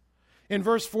 In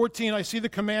verse 14, I see the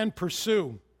command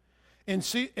pursue. In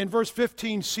verse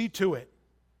 15, see to it.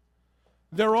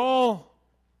 They're all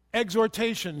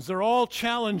exhortations. They're all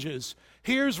challenges.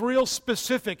 Here's real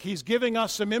specific. He's giving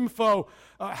us some info.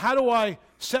 How do I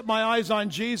set my eyes on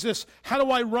Jesus? How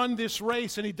do I run this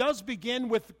race? And he does begin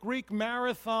with Greek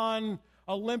marathon,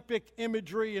 Olympic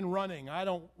imagery in running. I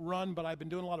don't run, but I've been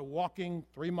doing a lot of walking,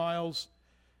 3 miles.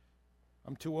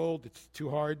 I'm too old. It's too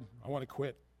hard. I want to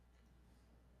quit.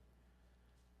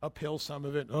 Uphill, some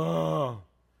of it. Oh,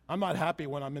 I'm not happy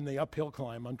when I'm in the uphill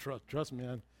climb. Trust me,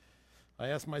 man. I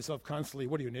ask myself constantly,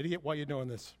 what are you, an idiot? Why are you doing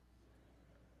this?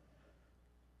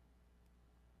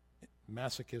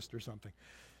 Masochist or something.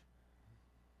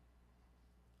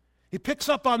 He picks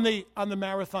up on the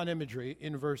marathon imagery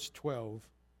in verse 12.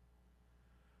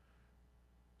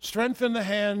 Strengthen the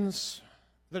hands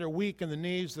that are weak and the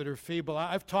knees that are feeble.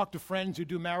 I've talked to friends who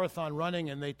do marathon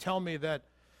running, and they tell me that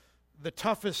the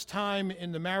toughest time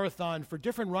in the marathon. For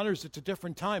different runners, it's a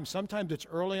different time. Sometimes it's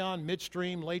early on,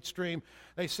 midstream, late stream.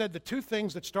 They said the two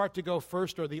things that start to go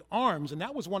first are the arms, and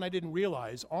that was one I didn't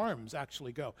realize. Arms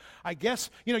actually go. I guess,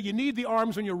 you need the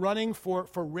arms when you're running for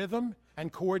rhythm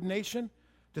and coordination,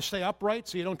 to stay upright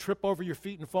so you don't trip over your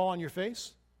feet and fall on your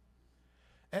face.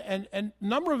 And a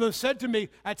number of them said to me,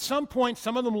 at some point,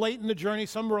 some of them late in the journey,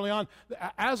 some early on,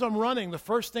 as I'm running, the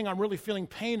first thing I'm really feeling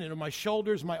pain in are my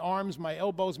shoulders, my arms, my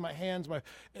elbows, my hands, my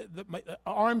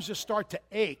arms just start to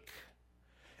ache.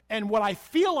 And what I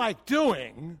feel like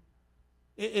doing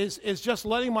is just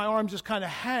letting my arms just kind of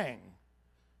hang.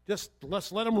 Just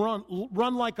let's let them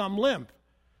run like I'm limp.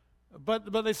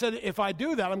 But they said, if I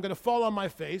do that, I'm going to fall on my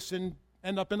face and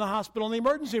end up in the hospital in the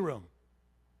emergency room.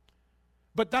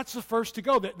 But that's the first to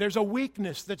go. There's a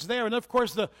weakness that's there. And of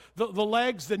course, the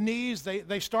legs, the knees,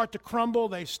 they start to crumble.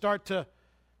 They start to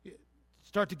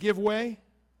give way.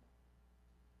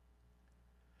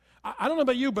 I don't know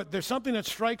about you, but there's something that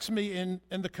strikes me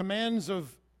in the commands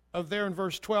of there in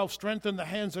verse 12, strengthen the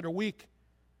hands that are weak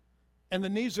and the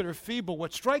knees that are feeble.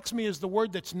 What strikes me is the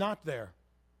word that's not there,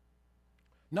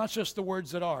 not just the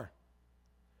words that are.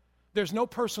 There's no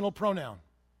personal pronoun.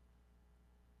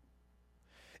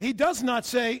 He does not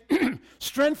say,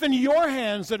 strengthen your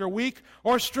hands that are weak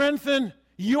or strengthen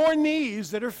your knees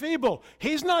that are feeble.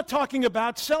 He's not talking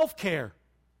about self-care.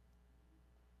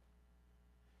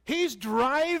 He's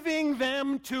driving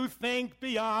them to think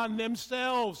beyond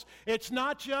themselves. It's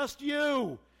not just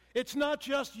you. It's not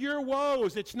just your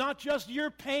woes. It's not just your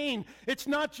pain. It's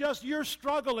not just your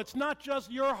struggle. It's not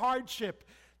just your hardship.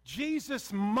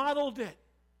 Jesus modeled it.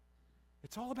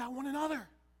 It's all about one another.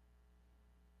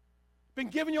 Been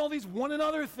giving you all these one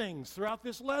another things throughout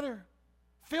this letter,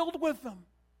 filled with them.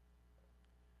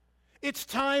 It's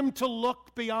time to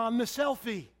look beyond the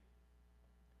selfie.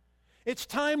 It's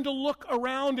time to look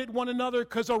around at one another,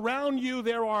 because around you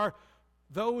there are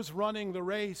those running the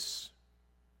race,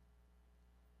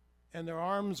 and their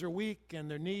arms are weak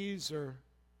and their knees are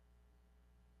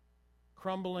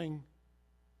crumbling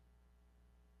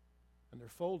and they're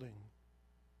folding.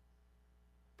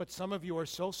 But some of you are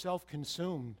so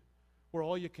self-consumed where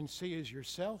all you can see is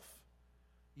yourself.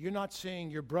 You're not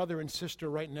seeing your brother and sister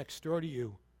right next door to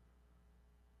you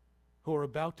who are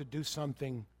about to do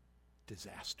something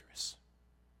disastrous.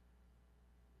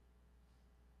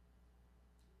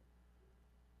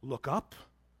 Look up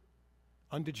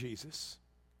unto Jesus.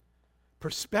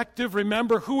 Perspective,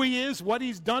 remember who he is, what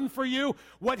he's done for you,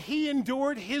 what he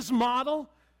endured, his model.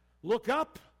 Look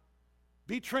up,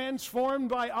 be transformed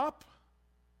by up,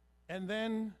 and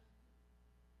then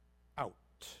out.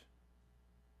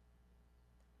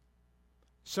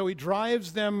 So he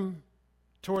drives them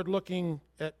toward looking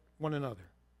at one another.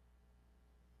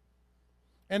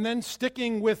 And then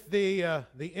sticking with the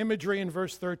imagery in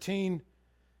verse 13,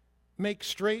 make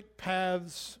straight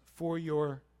paths for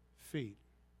your feet.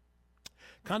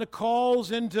 Kind of calls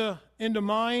into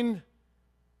mind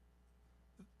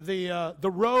the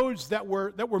roads that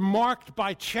were marked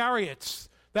by chariots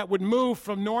that would move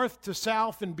from north to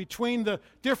south and between the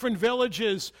different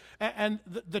villages, and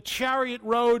the chariot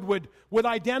road would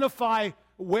identify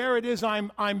where it is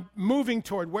I'm moving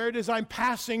toward, where it is I'm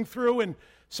passing through. And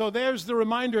so there's the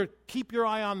reminder, keep your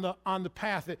eye on the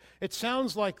path. It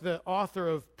sounds like the author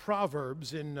of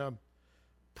Proverbs in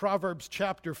Proverbs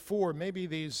chapter 4. Maybe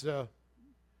these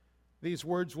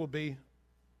words will be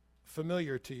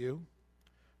familiar to you.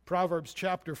 Proverbs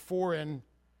chapter 4 and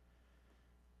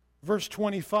verse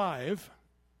 25.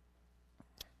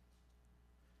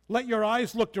 Let your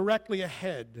eyes look directly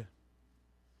ahead.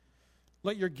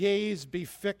 Let your gaze be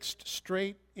fixed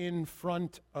straight in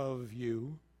front of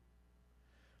you.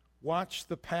 Watch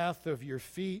the path of your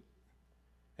feet,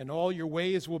 and all your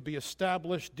ways will be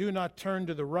established. Do not turn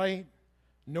to the right,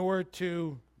 nor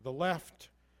to the left.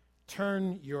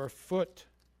 Turn your foot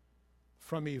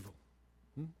from evil.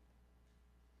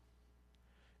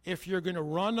 If you're going to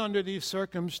run under these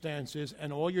circumstances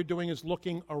and all you're doing is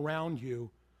looking around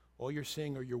you, all you're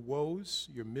seeing are your woes,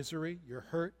 your misery, your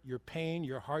hurt, your pain,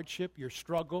 your hardship, your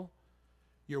struggle,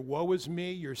 your woe is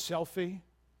me, your selfie.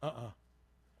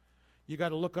 You got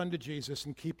to look unto Jesus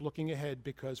and keep looking ahead,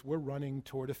 because we're running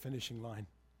toward a finishing line.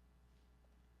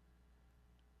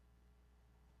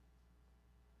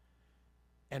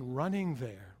 And running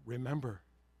there, remember,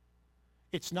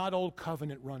 it's not old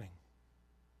covenant running.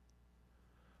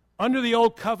 Under the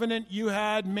old covenant, you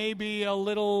had maybe a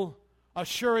little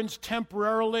assurance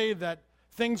temporarily that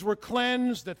things were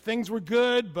cleansed, that things were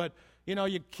good, but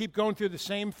you keep going through the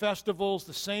same festivals,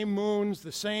 the same moons,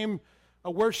 the same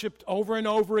worshipped over and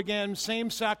over again, same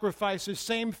sacrifices,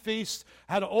 same feasts,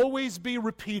 had to always be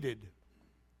repeated.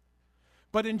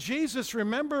 But in Jesus,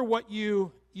 remember what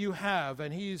you have,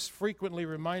 and he's frequently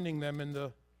reminding them in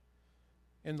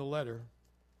the letter.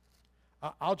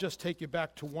 I'll just take you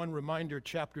back to one reminder,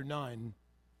 chapter 9,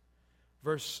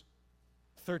 verse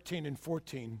 13 and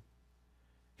 14.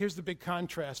 Here's the big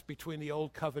contrast between the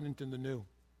old covenant and the new.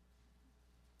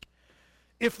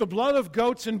 If the blood of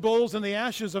goats and bulls and the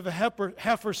ashes of a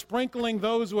heifer sprinkling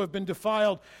those who have been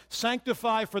defiled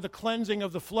sanctify for the cleansing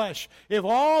of the flesh, if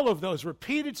all of those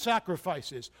repeated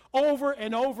sacrifices over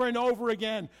and over and over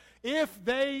again, if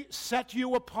they set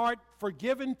you apart,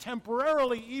 forgiven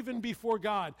temporarily even before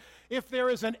God, if there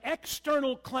is an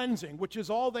external cleansing, which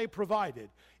is all they provided,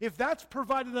 if that's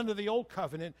provided under the old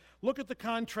covenant, look at the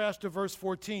contrast to verse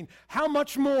 14. How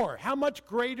much more, how much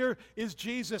greater is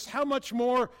Jesus? How much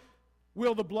more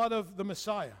will the blood of the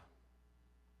Messiah,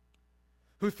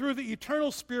 who through the eternal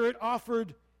Spirit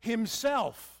offered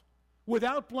himself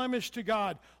without blemish to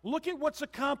God. Look at what's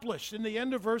accomplished in the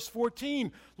end of verse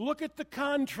 14. Look at the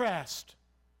contrast.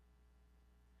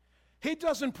 He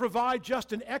doesn't provide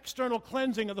just an external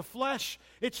cleansing of the flesh.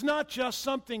 It's not just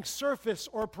something surface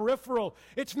or peripheral.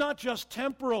 It's not just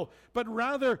temporal, but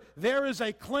rather there is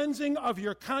a cleansing of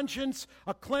your conscience,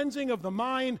 a cleansing of the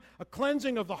mind, a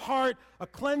cleansing of the heart, a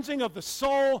cleansing of the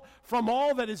soul from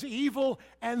all that is evil.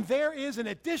 And there is, in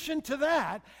addition to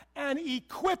that, an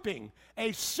equipping,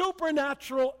 a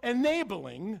supernatural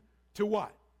enabling to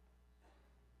what?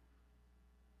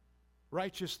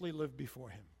 Righteously live before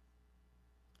him.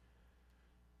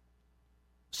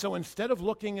 So instead of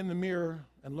looking in the mirror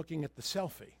and looking at the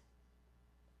selfie,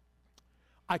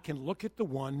 I can look at the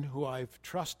one who I've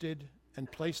trusted and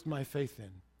placed my faith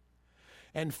in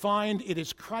and find it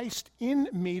is Christ in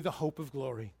me, the hope of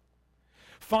glory.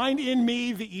 Find in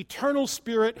me the eternal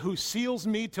Spirit who seals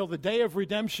me till the day of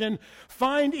redemption.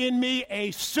 Find in me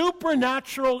a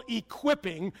supernatural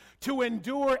equipping to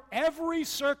endure every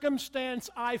circumstance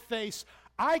I face.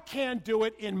 I can't do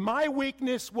it in my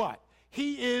weakness. What?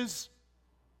 He is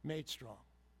made strong.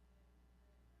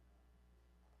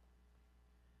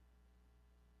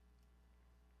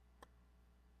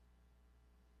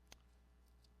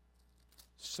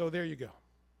 So there you go.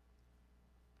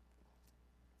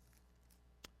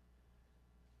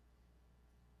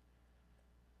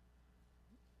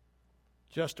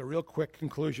 Just a real quick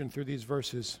conclusion through these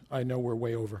verses. I know we're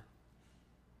way over.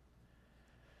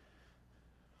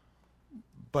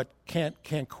 But can't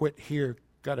quit here.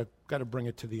 Got to bring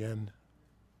it to the end.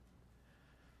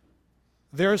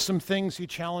 There are some things he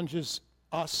challenges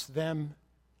us, them,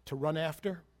 to run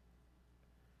after.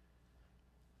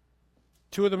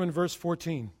 Two of them in verse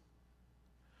 14.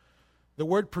 The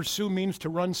word pursue means to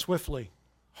run swiftly,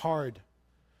 hard.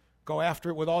 Go after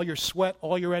it with all your sweat,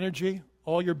 all your energy,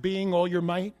 all your being, all your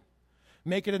might.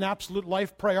 Make it an absolute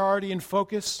life priority and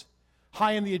focus.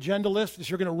 High in the agenda list. If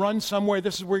you're going to run somewhere,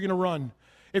 this is where you're going to run.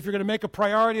 If you're going to make a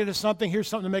priority out of something, here's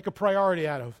something to make a priority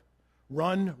out of.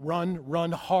 Run, run,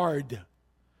 run hard.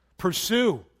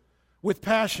 Pursue with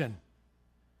passion.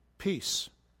 Peace.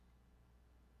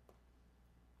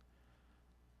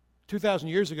 2,000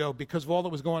 years ago, because of all that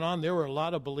was going on, there were a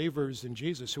lot of believers in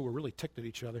Jesus who were really ticked at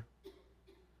each other.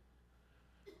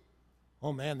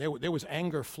 Oh man, there was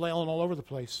anger flailing all over the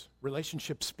place.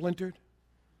 Relationships splintered.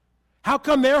 How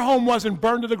come their home wasn't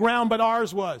burned to the ground, but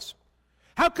ours was?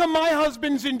 How come my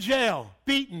husband's in jail,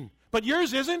 beaten, but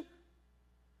yours isn't?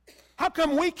 How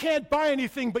come we can't buy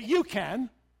anything, but you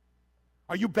can?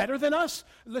 Are you better than us?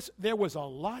 Listen, there was a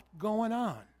lot going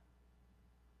on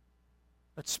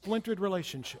that splintered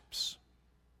relationships.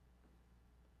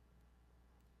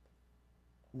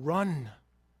 Run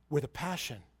with a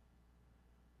passion,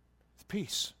 with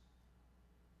peace.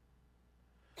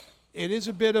 It is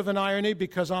a bit of an irony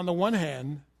because on the one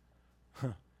hand,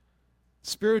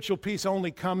 spiritual peace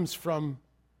only comes from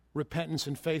repentance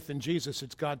and faith in Jesus.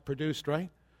 It's God produced, right?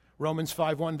 Romans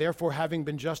 5:1, therefore having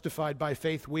been justified by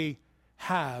faith, we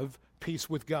have peace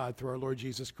with God through our Lord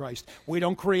Jesus Christ. We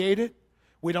don't create it.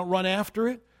 We don't run after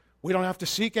it. We don't have to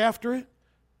seek after it.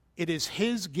 It is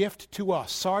his gift to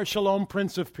us. Sar Shalom,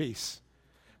 Prince of Peace,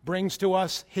 brings to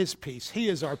us his peace. He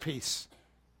is our peace.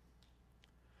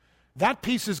 That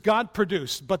peace is God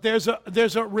produced, but there's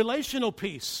a relational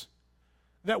peace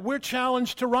that we're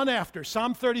challenged to run after.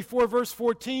 Psalm 34, verse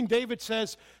 14, David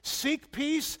says, seek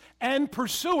peace and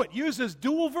pursue it. Uses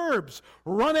dual verbs.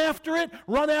 Run after it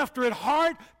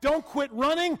hard. Don't quit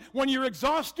running. When you're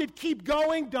exhausted, keep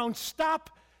going. Don't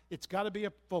stop. It's got to be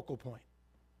a focal point.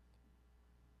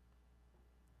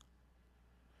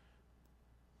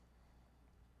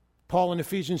 Paul in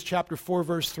Ephesians chapter 4,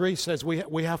 verse 3 says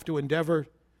we have to endeavor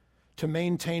to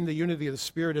maintain the unity of the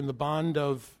Spirit in the bond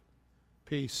of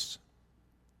peace.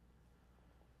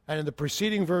 And in the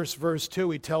preceding verse, verse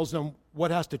 2, he tells them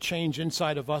what has to change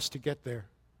inside of us to get there.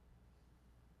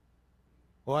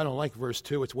 Well, I don't like verse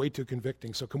 2. It's way too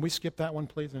convicting. So can we skip that one,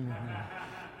 please?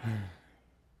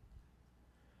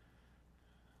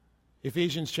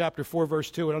 Ephesians chapter 4, verse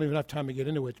 2. I don't even have time to get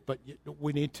into it, but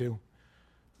we need to.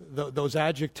 Those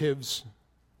adjectives,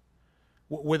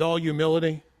 with all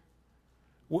humility,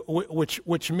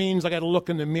 which means I got to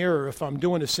look in the mirror. If I'm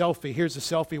doing a selfie, here's a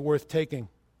selfie worth taking.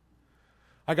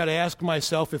 I got to ask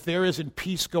myself if there isn't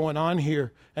peace going on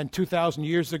here, and 2,000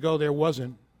 years ago there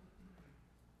wasn't.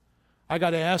 I got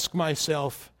to ask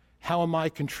myself, how am I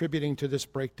contributing to this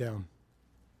breakdown?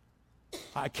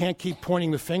 I can't keep pointing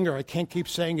the finger. I can't keep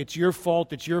saying it's your fault,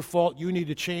 you need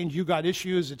to change, you got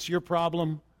issues, it's your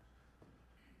problem.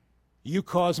 You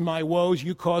cause my woes,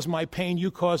 you cause my pain,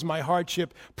 you cause my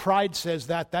hardship. Pride says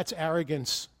that's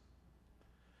arrogance.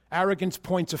 Arrogance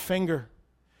points a finger.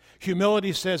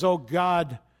 Humility says, oh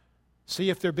God, see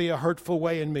if there be a hurtful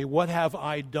way in me. What have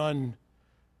I done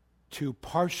to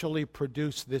partially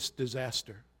produce this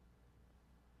disaster?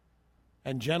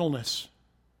 And gentleness,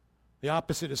 the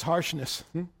opposite is harshness.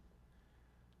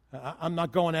 I'm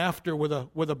not going after with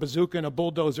a bazooka and a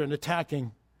bulldozer and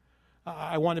attacking.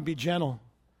 I want to be gentle.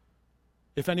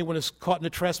 If anyone is caught in a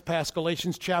trespass,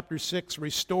 Galatians chapter 6,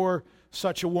 restore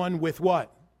such a one with what?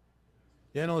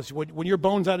 You know, when your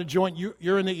bone's out of joint,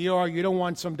 you're in the ER, you don't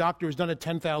want some doctor who's done it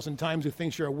 10,000 times who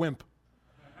thinks you're a wimp.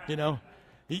 You know?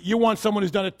 You want someone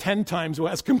who's done it 10 times who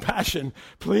has compassion.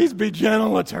 Please be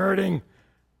gentle, it's hurting.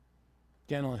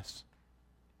 Gentleness.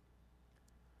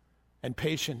 And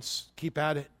patience. Keep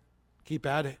at it. Keep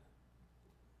at it.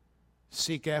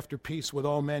 Seek after peace with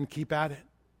all men. Keep at it.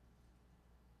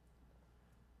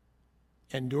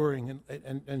 Enduring.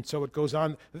 And so it goes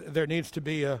on. There needs to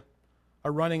be a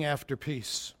running after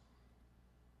peace.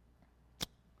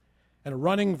 And a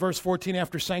running, verse 14,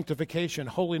 after sanctification,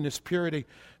 holiness, purity.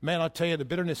 Man, I'll tell you, the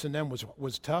bitterness in them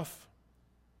was tough.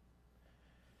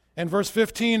 And verse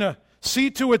 15, see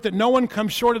to it that no one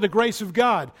comes short of the grace of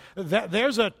God.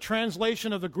 There's a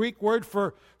translation of the Greek word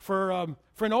for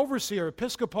an overseer,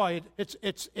 episkopai.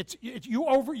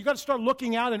 You got to start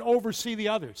looking out and oversee the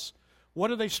others. What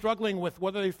are they struggling with?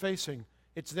 What are they facing?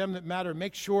 It's them that matter.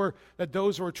 Make sure that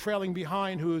those who are trailing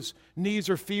behind, whose knees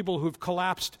are feeble, who've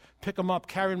collapsed, pick them up,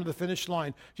 carry them to the finish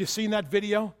line. Have you seen that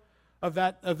video of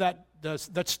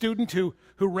that student who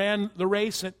ran the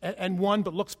race and won,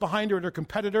 but looks behind her at her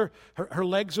competitor? Her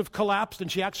legs have collapsed, and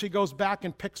she actually goes back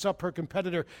and picks up her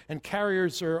competitor and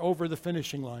carries her over the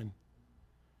finishing line.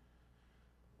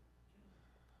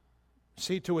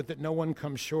 See to it that no one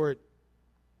comes short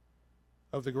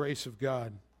of the grace of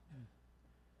God,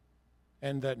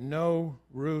 and that no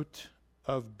root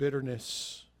of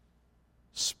bitterness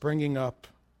springing up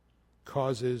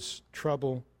causes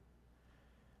trouble,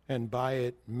 and by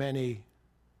it many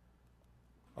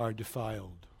are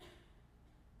defiled.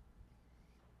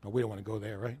 Now, we don't want to go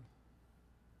there, right?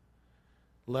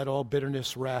 Let all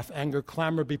bitterness, wrath, anger,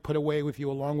 clamor be put away with you,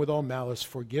 along with all malice,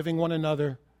 forgiving one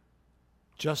another,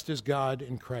 just as God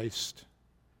in Christ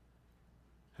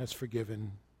has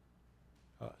forgiven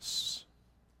us.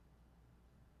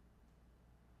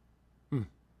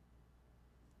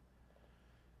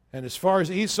 And as far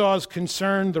as Esau is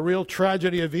concerned, the real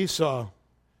tragedy of Esau,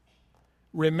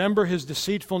 remember his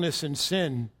deceitfulness and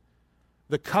sin.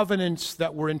 The covenants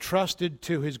that were entrusted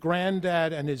to his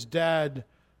granddad and his dad,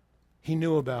 he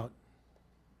knew about.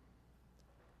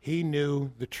 He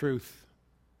knew the truth.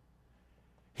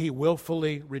 He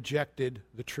willfully rejected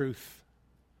the truth,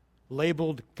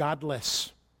 labeled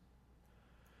godless.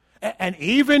 And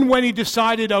even when he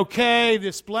decided, okay,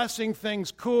 this blessing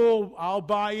thing's cool, I'll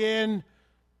buy in,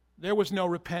 there was no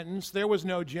repentance. There was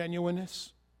no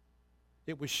genuineness.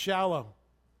 It was shallow.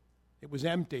 It was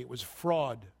empty. It was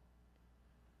fraud.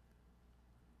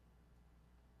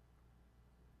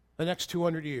 The next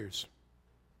 200 years.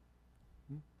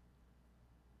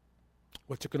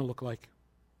 What's it going to look like?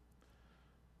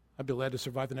 I'd be glad to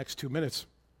survive the next 2 minutes.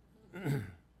 You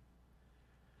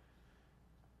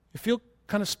feel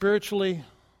kind of spiritually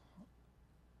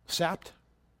sapped,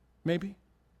 maybe?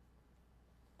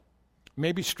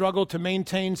 Maybe struggle to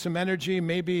maintain some energy,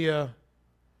 maybe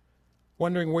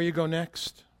wondering where you go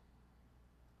next.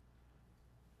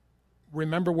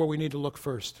 Remember where we need to look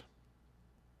first.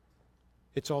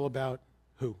 It's all about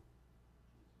who?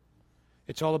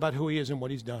 It's all about who he is and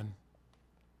what he's done.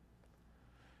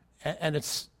 And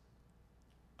it's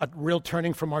a real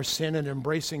turning from our sin and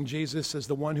embracing Jesus as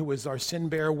the one who is our sin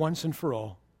bearer once and for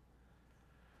all.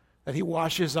 that he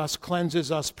washes us,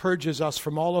 cleanses us, purges us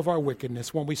from all of our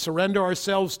wickedness. When we surrender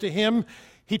ourselves to him,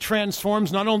 he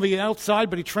transforms not only the outside,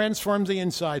 but he transforms the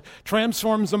inside,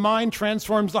 transforms the mind,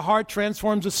 transforms the heart,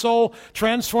 transforms the soul,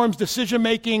 transforms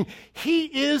decision-making. He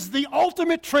is the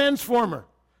ultimate transformer.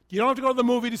 You don't have to go to the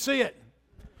movie to see it.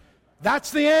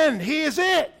 That's the end. He is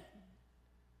it.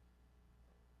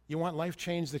 You want life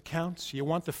change that counts? You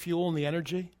want the fuel and the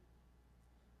energy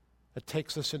that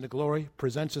takes us into glory,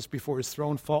 presents us before his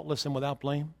throne faultless and without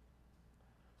blame?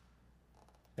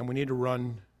 And we need to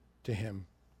run to him.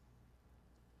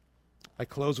 I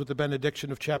close with the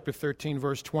benediction of chapter 13,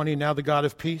 verse 20. Now the God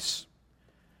of peace,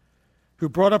 who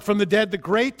brought up from the dead the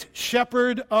great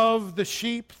shepherd of the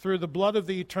sheep through the blood of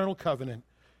the eternal covenant,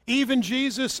 even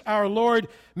Jesus our Lord,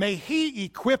 may he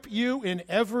equip you in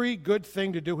every good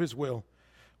thing to do his will,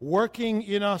 working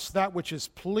in us that which is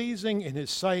pleasing in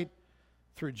his sight,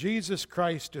 through Jesus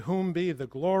Christ, to whom be the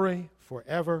glory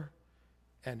forever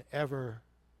and ever.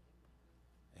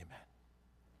 Amen.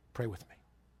 Pray with me.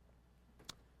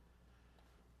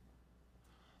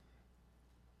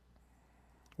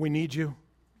 We need you.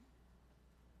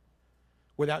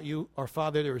 Without you, our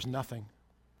Father, there is nothing.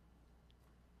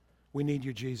 We need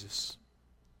you, Jesus.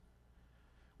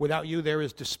 Without you, there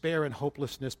is despair and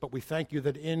hopelessness, but we thank you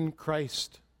that in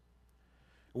Christ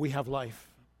we have life.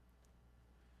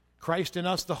 Christ in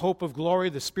us, the hope of glory,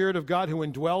 the Spirit of God who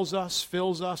indwells us,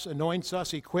 fills us, anoints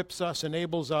us, equips us,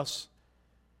 enables us,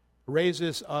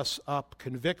 raises us up,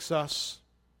 convicts us,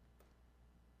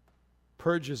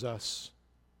 purges us,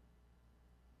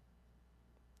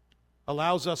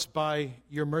 allows us by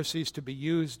your mercies to be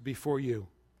used before you.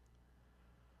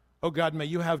 Oh God, may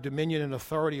you have dominion and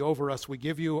authority over us. We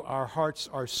give you our hearts,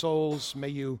 our souls. May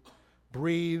you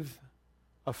breathe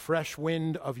a fresh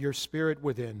wind of your Spirit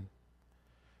within,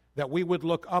 that we would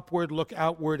look upward, look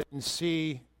outward, and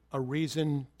see a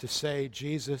reason to say,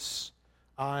 Jesus,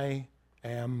 I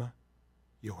am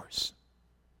yours.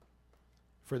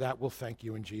 For that we'll thank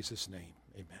you in Jesus' name.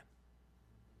 Amen.